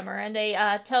finds the camera, and they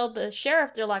tell the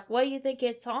sheriff, they're like, what do you think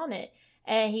it's on it?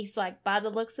 And he's like, by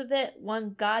the looks of it,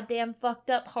 one goddamn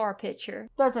fucked up horror picture.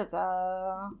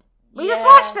 We just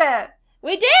watched it.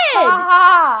 We did.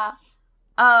 But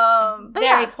very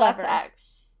yeah, clever. That's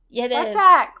X. Yeah, that's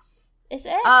X. It's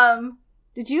X.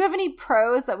 Did you have any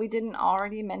pros that we didn't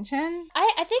already mention?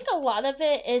 I think a lot of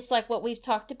it is like what we've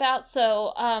talked about.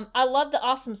 So I love the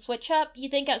awesome switch up. You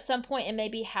think at some point it may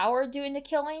be Howard doing the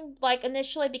killing, like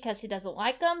initially because he doesn't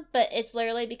like them, but it's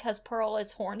literally because Pearl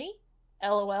is horny.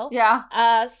 LOL. Yeah.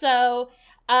 So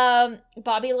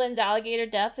Bobby Lynn's alligator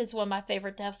death is one of my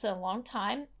favorite deaths in a long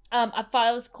time. I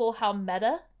thought it was cool how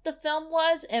meta the film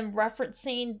was, and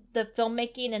referencing the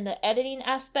filmmaking and the editing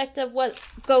aspect of what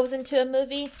goes into a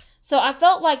movie. So I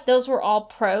felt like those were all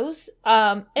pros.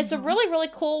 It's a really, really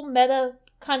cool meta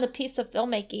kind of piece of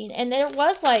filmmaking. And it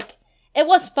was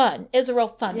fun. It was a real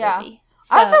fun movie.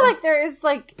 So. I also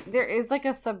there is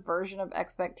a subversion of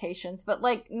expectations, but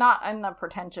like not in a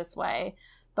pretentious way.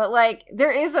 But like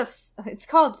there is it's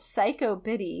called psycho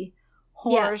biddy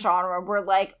horror genre where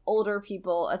like older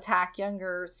people attack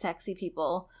younger sexy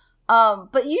people.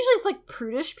 But usually it's like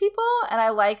prudish people, and I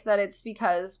like that it's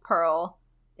because Pearl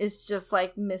is just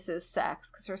like Mrs.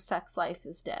 Sex, because her sex life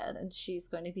is dead and she's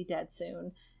going to be dead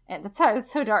soon. And it's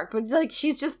so dark, but like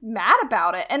she's just mad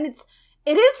about it. And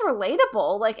it is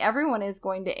relatable. Like everyone is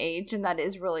going to age, and that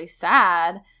is really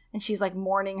sad. And she's like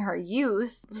mourning her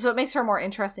youth. So it makes her a more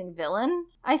interesting villain,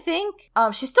 I think.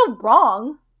 She's still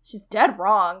wrong. She's dead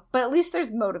wrong, but at least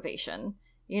there's motivation,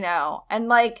 you know? And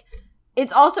like,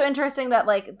 it's also interesting that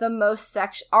like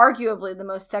arguably the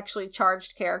most sexually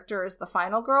charged character is the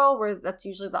final girl, whereas that's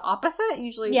usually the opposite.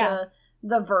 Usually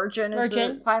the virgin is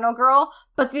the final girl.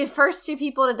 But the first two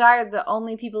people to die are the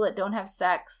only people that don't have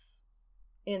sex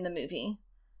in the movie.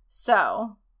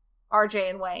 So, RJ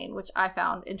and Wayne, which I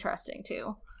found interesting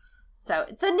too. So,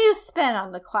 it's a new spin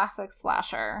on the classic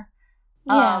slasher.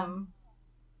 Yeah.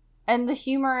 And the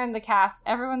humor in the cast,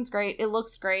 everyone's great. It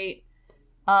looks great.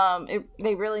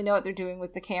 They really know what they're doing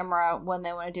with the camera when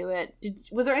they want to do it.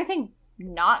 Was there anything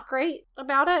not great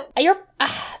about it?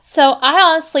 So I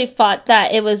honestly thought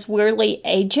that it was weirdly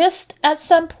ageist at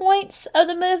some points of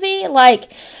the movie.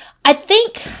 Like, I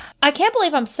can't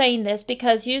believe I'm saying this,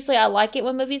 because usually I like it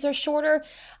when movies are shorter.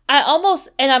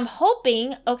 I'm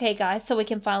hoping, okay guys, so we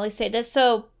can finally say this.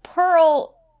 So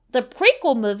Pearl, the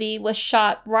prequel movie, was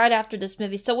shot right after this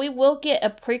movie. So we will get a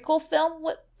prequel film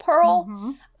with Pearl.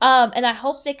 Mm-hmm. And I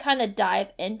hope they kind of dive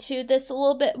into this a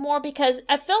little bit more, because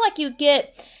I feel like you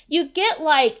get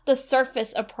like the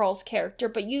surface of Pearl's character,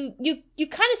 but you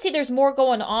kind of see there's more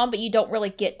going on, but you don't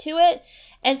really get to it.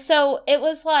 And so it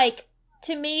was like,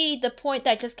 to me, the point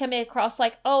that just coming across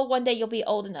like, oh, one day you'll be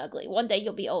old and ugly. One day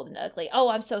you'll be old and ugly. Oh,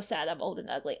 I'm so sad I'm old and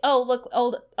ugly. Oh, look,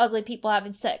 old, ugly people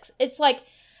having sex. It's like,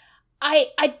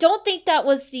 I don't think that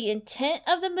was the intent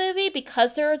of the movie,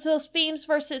 because there's those themes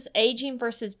versus aging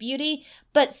versus beauty,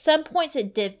 but some points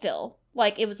it did feel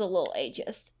like it was a little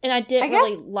ageist, and I didn't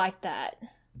really like that.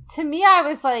 To me, I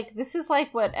was like, this is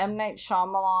like what M. Night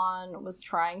Shyamalan was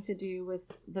trying to do with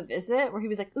The Visit, where he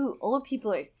was like, ooh, old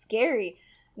people are scary.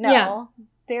 No,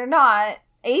 they're not.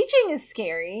 Aging is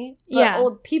scary, but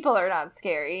old people are not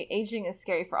scary. Aging is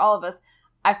scary for all of us.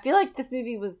 I feel like this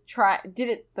movie did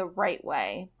it the right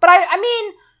way. But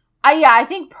I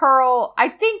think Pearl, I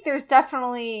think there's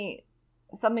definitely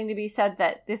something to be said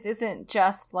that this isn't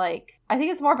just like, I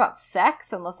think it's more about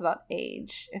sex and less about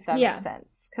age, if that makes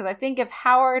sense. Because I think if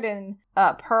Howard and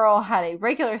Pearl had a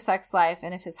regular sex life,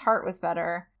 and if his heart was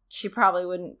better, she probably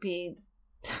wouldn't be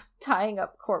tying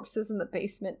up corpses in the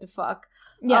basement to fuck.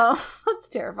 Yeah. That's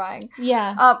terrifying.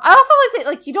 Yeah. I also like that,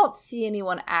 like, you don't see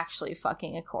anyone actually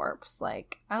fucking a corpse.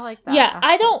 Like, I like that. Yeah,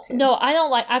 I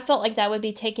felt like that would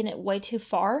be taking it way too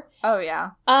far. Oh,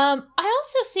 yeah. I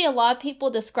also see a lot of people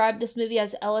describe this movie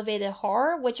as elevated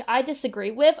horror, which I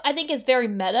disagree with. I think it's very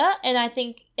meta, and I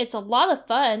think it's a lot of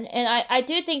fun, and I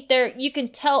do think you can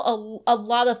tell a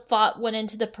lot of thought went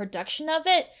into the production of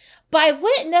it. But I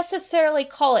wouldn't necessarily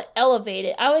call it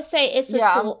elevated. I would say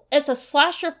it's a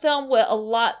slasher film with a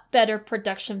lot better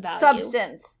production value.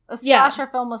 Substance. A slasher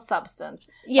film with substance.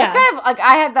 Yeah. It's kind of like,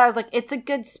 I was like, it's a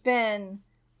good spin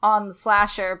on the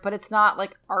slasher, but it's not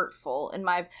like artful in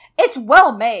my. It's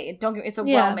well made. Don't get. It's a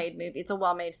well made movie. It's a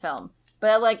well made film,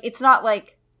 but like it's not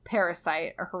like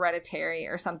Parasite or Hereditary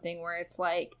or something where it's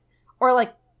like, or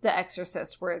like The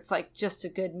Exorcist where it's like just a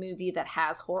good movie that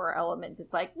has horror elements.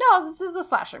 It's like, no, this is a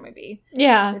slasher movie.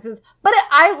 Yeah, this is. But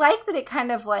I like that it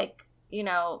kind of like, you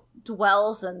know,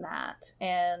 dwells in that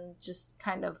and just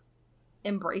kind of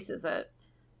embraces it.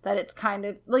 That it's kind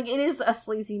of like, it is a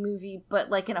sleazy movie,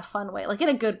 but like in a fun way, like in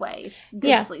a good way. It's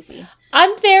good sleazy.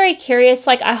 I'm very curious.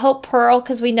 Like, I hope Pearl,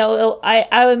 because we know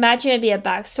I would imagine it'd be a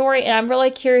backstory, and I'm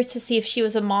really curious to see if she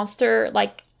was a monster,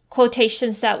 like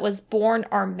quotations that was born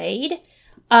or made.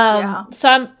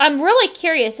 So I'm really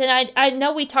curious, and I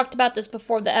know we talked about this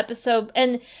before the episode,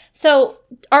 and so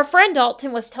our friend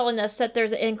Dalton was telling us that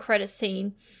there's an end credit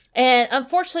scene. And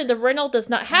unfortunately, the rental does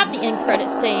not have the end credit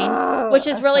scene, which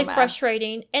is really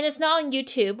frustrating. And it's not on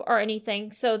YouTube or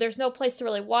anything, so there's no place to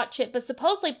really watch it. But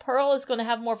supposedly Pearl is going to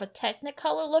have more of a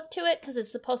Technicolor look to it because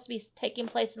it's supposed to be taking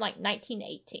place in like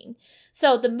 1918.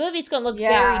 So the movie's going to look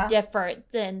very different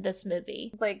than this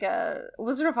movie. Like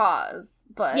Wizard of Oz,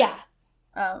 but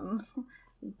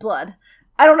blood.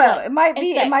 I don't know. It might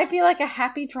be. It might be like a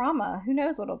happy drama. Who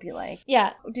knows what it'll be like?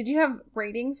 Yeah. Did you have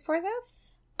ratings for this?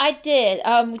 I did.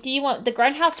 Do you want the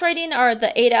Grindhouse rating or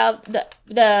the 8 out?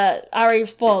 I already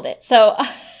spoiled it. So.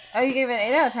 Oh, you gave it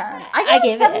an 8 out of 10. I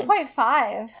gave it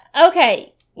 7.5.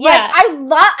 Okay. Yeah.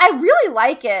 I really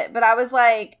like it, but I was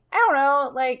like, I don't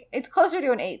know, like it's closer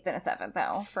to an 8 than a 7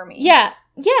 though for me. Yeah.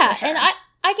 Yeah. Sure. And I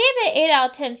gave it 8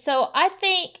 out of 10. So I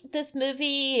think this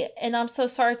movie, and I'm so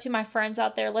sorry to my friends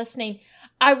out there listening,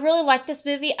 I really like this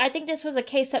movie. I think this was a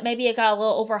case that maybe it got a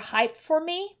little overhyped for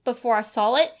me before I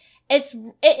saw it.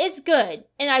 It is good,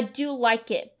 and I do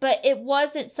like it, but it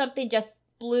wasn't something just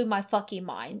blew my fucking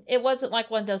mind. It wasn't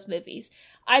like one of those movies.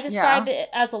 I describe it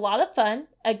as a lot of fun,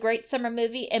 a great summer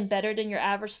movie, and better than your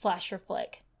average slasher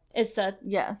flick. It's the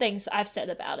things I've said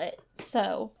about it.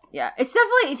 So yeah, it's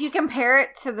definitely, if you compare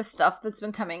it to the stuff that's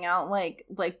been coming out, like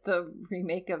the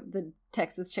remake of the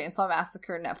Texas Chainsaw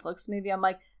Massacre Netflix movie, I'm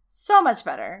like, so much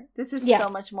better. This is so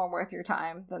much more worth your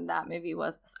time than that movie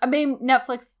was. I mean,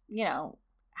 Netflix, you know,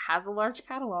 has a large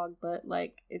catalog, but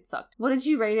like it sucked. What did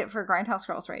you rate it for Grindhouse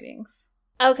Girls ratings?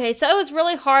 Okay, so it was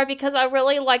really hard because I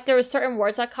really like, there were certain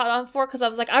words I caught on for because I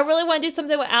was like, I really want to do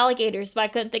something with alligators, but I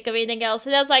couldn't think of anything else.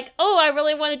 And I was like, oh, I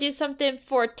really want to do something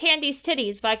for Tandy's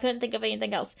titties, but I couldn't think of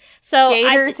anything else. So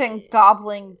gators and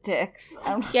gobbling dicks.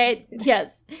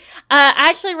 Yes. I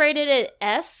actually rated it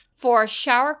S for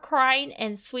shower crying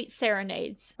and sweet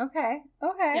serenades. Okay.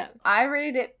 Yeah. I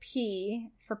rated it P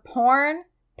for porn,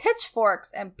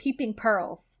 pitchforks, and peeping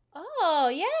pearls.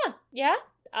 Oh, yeah.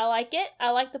 I like it.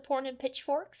 I like the porn and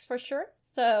pitchforks for sure.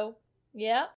 So,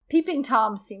 yeah. Peeping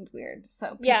Tom seemed weird.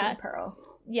 So, peeping pearls.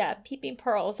 Yeah, peeping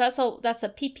pearls. That's a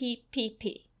P.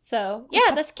 So,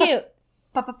 yeah, that's cute.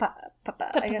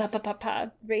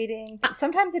 Rating.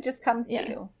 Sometimes it just comes to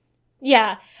you.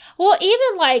 Yeah. Well,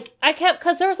 even like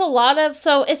because there was a lot of,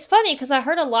 so it's funny because I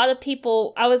heard a lot of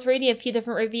people, I was reading a few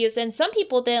different reviews and some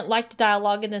people didn't like the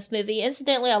dialogue in this movie.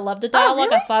 Incidentally, I loved the dialogue. Oh,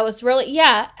 really? I thought it was really,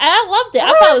 I loved it. I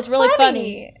thought it was really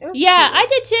funny. It was cute. I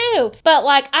did too. But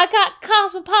like, I got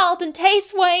cosmopolitan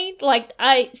taste, Wayne. Like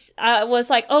I was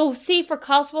like, oh, C for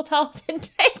cosmopolitan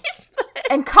taste.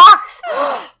 And cock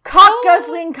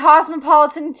guzzling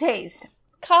cosmopolitan taste.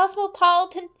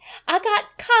 I got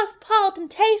cosmopolitan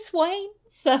taste, Wayne.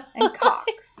 So and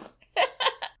cocks.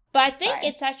 But I think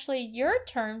it's actually your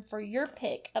turn for your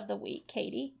pick of the week,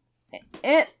 Katie.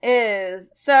 It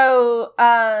is. So,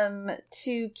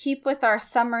 to keep with our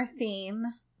summer theme,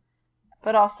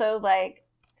 but also like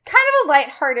kind of a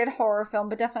lighthearted horror film,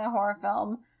 but definitely a horror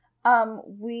film.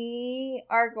 We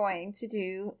are going to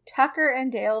do Tucker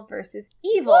and Dale versus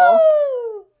Evil,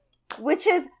 Woo! Which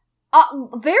is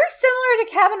very similar to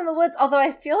Cabin in the Woods, although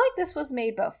I feel like this was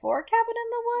made before Cabin in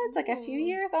the Woods, like a few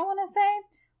years, I want to say.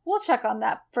 We'll check on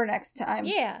that for next time.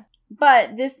 Yeah.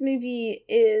 But this movie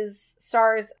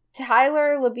stars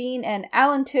Tyler Labine and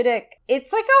Alan Tudyk.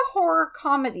 It's like a horror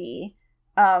comedy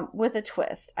with a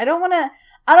twist. I don't want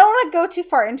to go too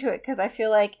far into it because I feel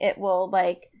like it will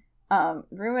like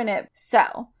ruin it.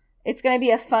 So it's going to be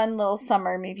a fun little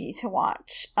summer movie to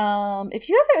watch. If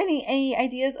you guys have any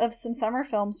ideas of some summer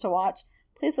films to watch,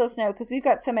 please let us know because we've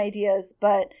got some ideas,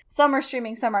 but some are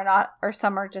streaming, some are not, or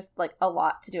some are just like a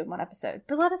lot to do in one episode.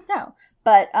 But let us know.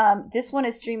 But this one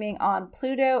is streaming on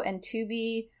Pluto and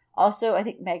Tubi. Also, I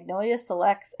think Magnolia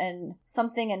Selects and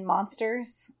Something in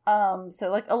Monsters.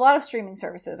 So like a lot of streaming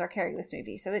services are carrying this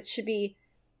movie. So it should be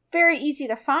very easy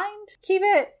to find. Keep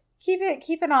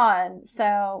it on.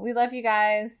 So we love you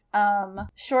guys.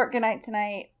 Short good night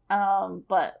tonight.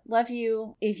 But love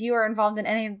you. If you are involved in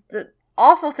any of the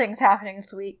awful things happening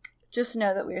this week, just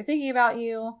know that we are thinking about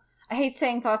you. I hate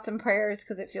saying thoughts and prayers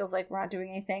because it feels like we're not doing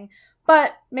anything.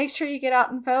 But make sure you get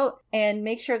out and vote, and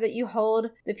make sure that you hold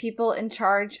the people in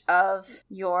charge of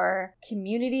your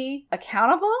community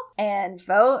accountable, and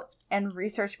vote and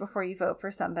research before you vote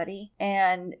for somebody,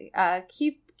 and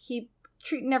keep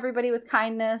treating everybody with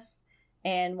kindness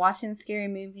and watching scary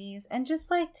movies, and just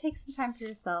like take some time for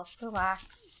yourself,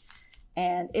 relax.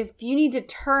 And if you need to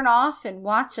turn off and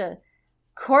watch a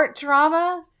court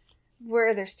drama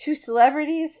where there's two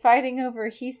celebrities fighting over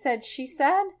he said, she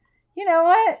said, you know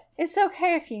what? It's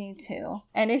okay if you need to.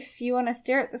 And if you want to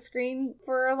stare at the screen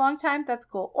for a long time, that's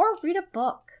cool. Or read a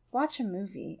book. Watch a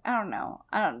movie. I don't know.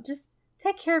 Just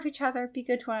take care of each other. Be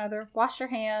good to one another. Wash your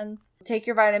hands. Take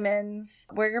your vitamins.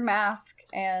 Wear your mask.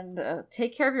 And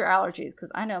take care of your allergies.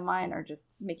 Because I know mine are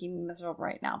just making me miserable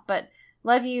right now. But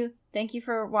love you. Thank you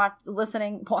for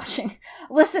listening.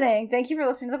 Thank you for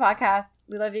listening to the podcast.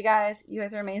 We love you guys. You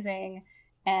guys are amazing.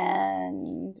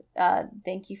 And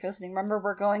thank you for listening. Remember,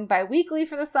 we're going bi-weekly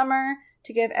for the summer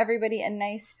to give everybody a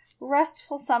nice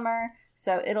restful summer.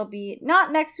 So it'll be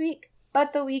not next week,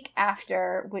 but the week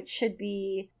after, which should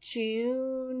be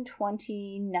June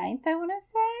 29th, I want to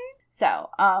say.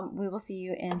 So we will see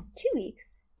you in 2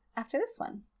 weeks after this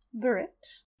one.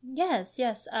 Britt? Yes.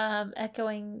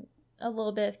 Echoing a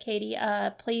little bit of Katie.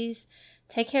 Please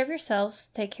take care of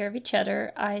yourselves. Take care of each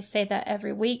other. I say that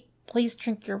every week. Please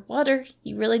drink your water.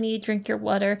 You really need to drink your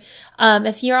water.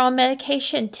 If you're on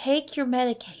medication, take your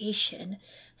medication.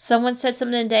 Someone said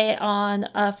something today on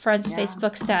a friend's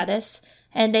Facebook status,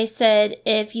 and they said,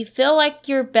 if you feel like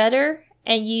you're better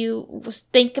and you're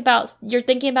thinking about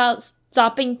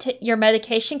stopping your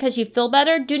medication because you feel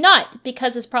better, do not,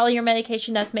 because it's probably your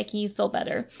medication that's making you feel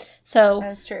better. So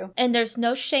that's true. And there's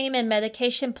no shame in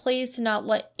medication. Please do not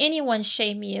let anyone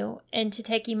shame you into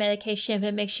taking medication if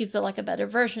it makes you feel like a better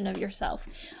version of yourself.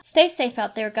 Stay safe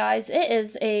out there, guys. It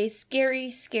is a scary,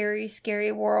 scary,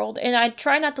 scary world. And I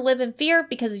try not to live in fear,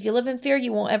 because if you live in fear,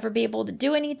 you won't ever be able to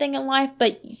do anything in life.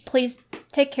 But please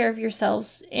take care of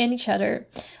yourselves and each other.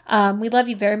 We love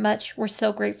you very much. We're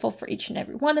so grateful for each and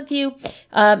every one of you.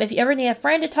 If you ever need a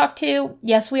friend to talk to,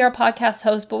 yes, we are podcast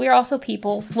hosts, but we are also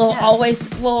people.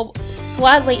 We'll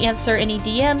gladly answer any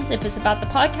DMs if it's about the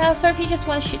podcast, or if you just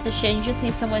want to shoot the shit, you just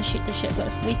need someone to shoot the shit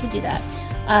with. We can do that.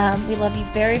 We love you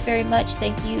very, very much.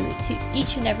 Thank you to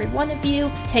each and every one of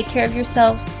you. Take care of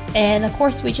yourselves. And of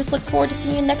course, we just look forward to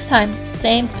seeing you next time.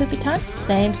 Same spoopy time,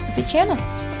 same spoopy channel.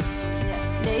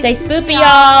 Yes, stay spoopy,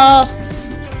 y'all.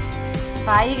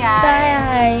 Bye, you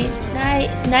guys. Bye.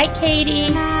 Night, Katie.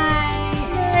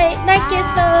 Night. Night,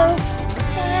 Gizmo.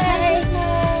 Bye.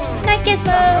 Night,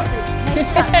 Gizmo.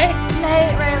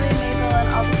 Night, Riley, Mabel, and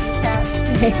all the cute cats.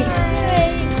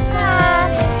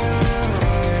 Bye.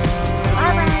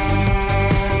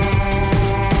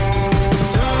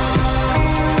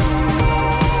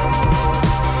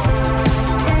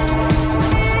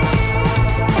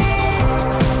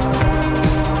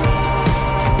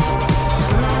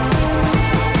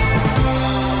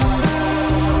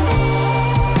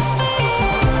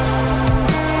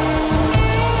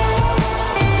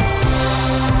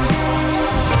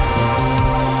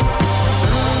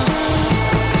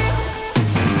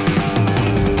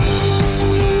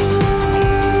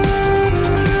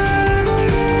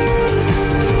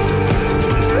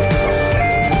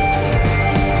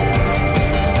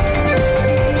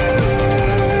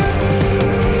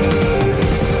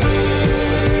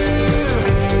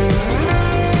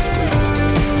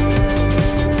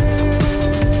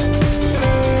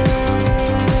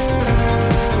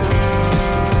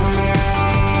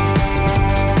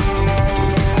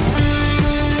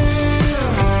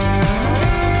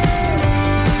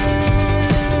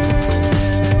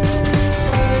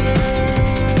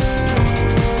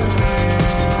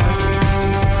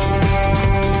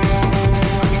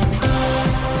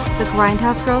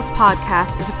 Grindhouse Girls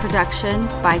podcast is a production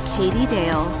by Katie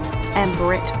Dale and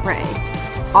Britt Ray.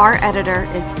 Our editor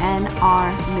is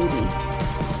N.R. Moody.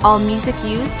 All music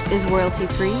used is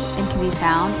royalty-free and can be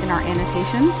found in our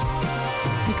annotations.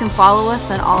 You can follow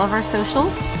us on all of our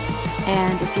socials.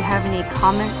 And if you have any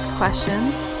comments,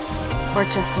 questions, or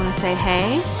just want to say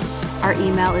hey, our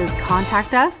email is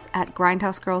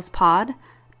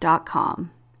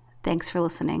contactus@grindhousegirlspod.com. Thanks for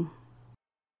listening.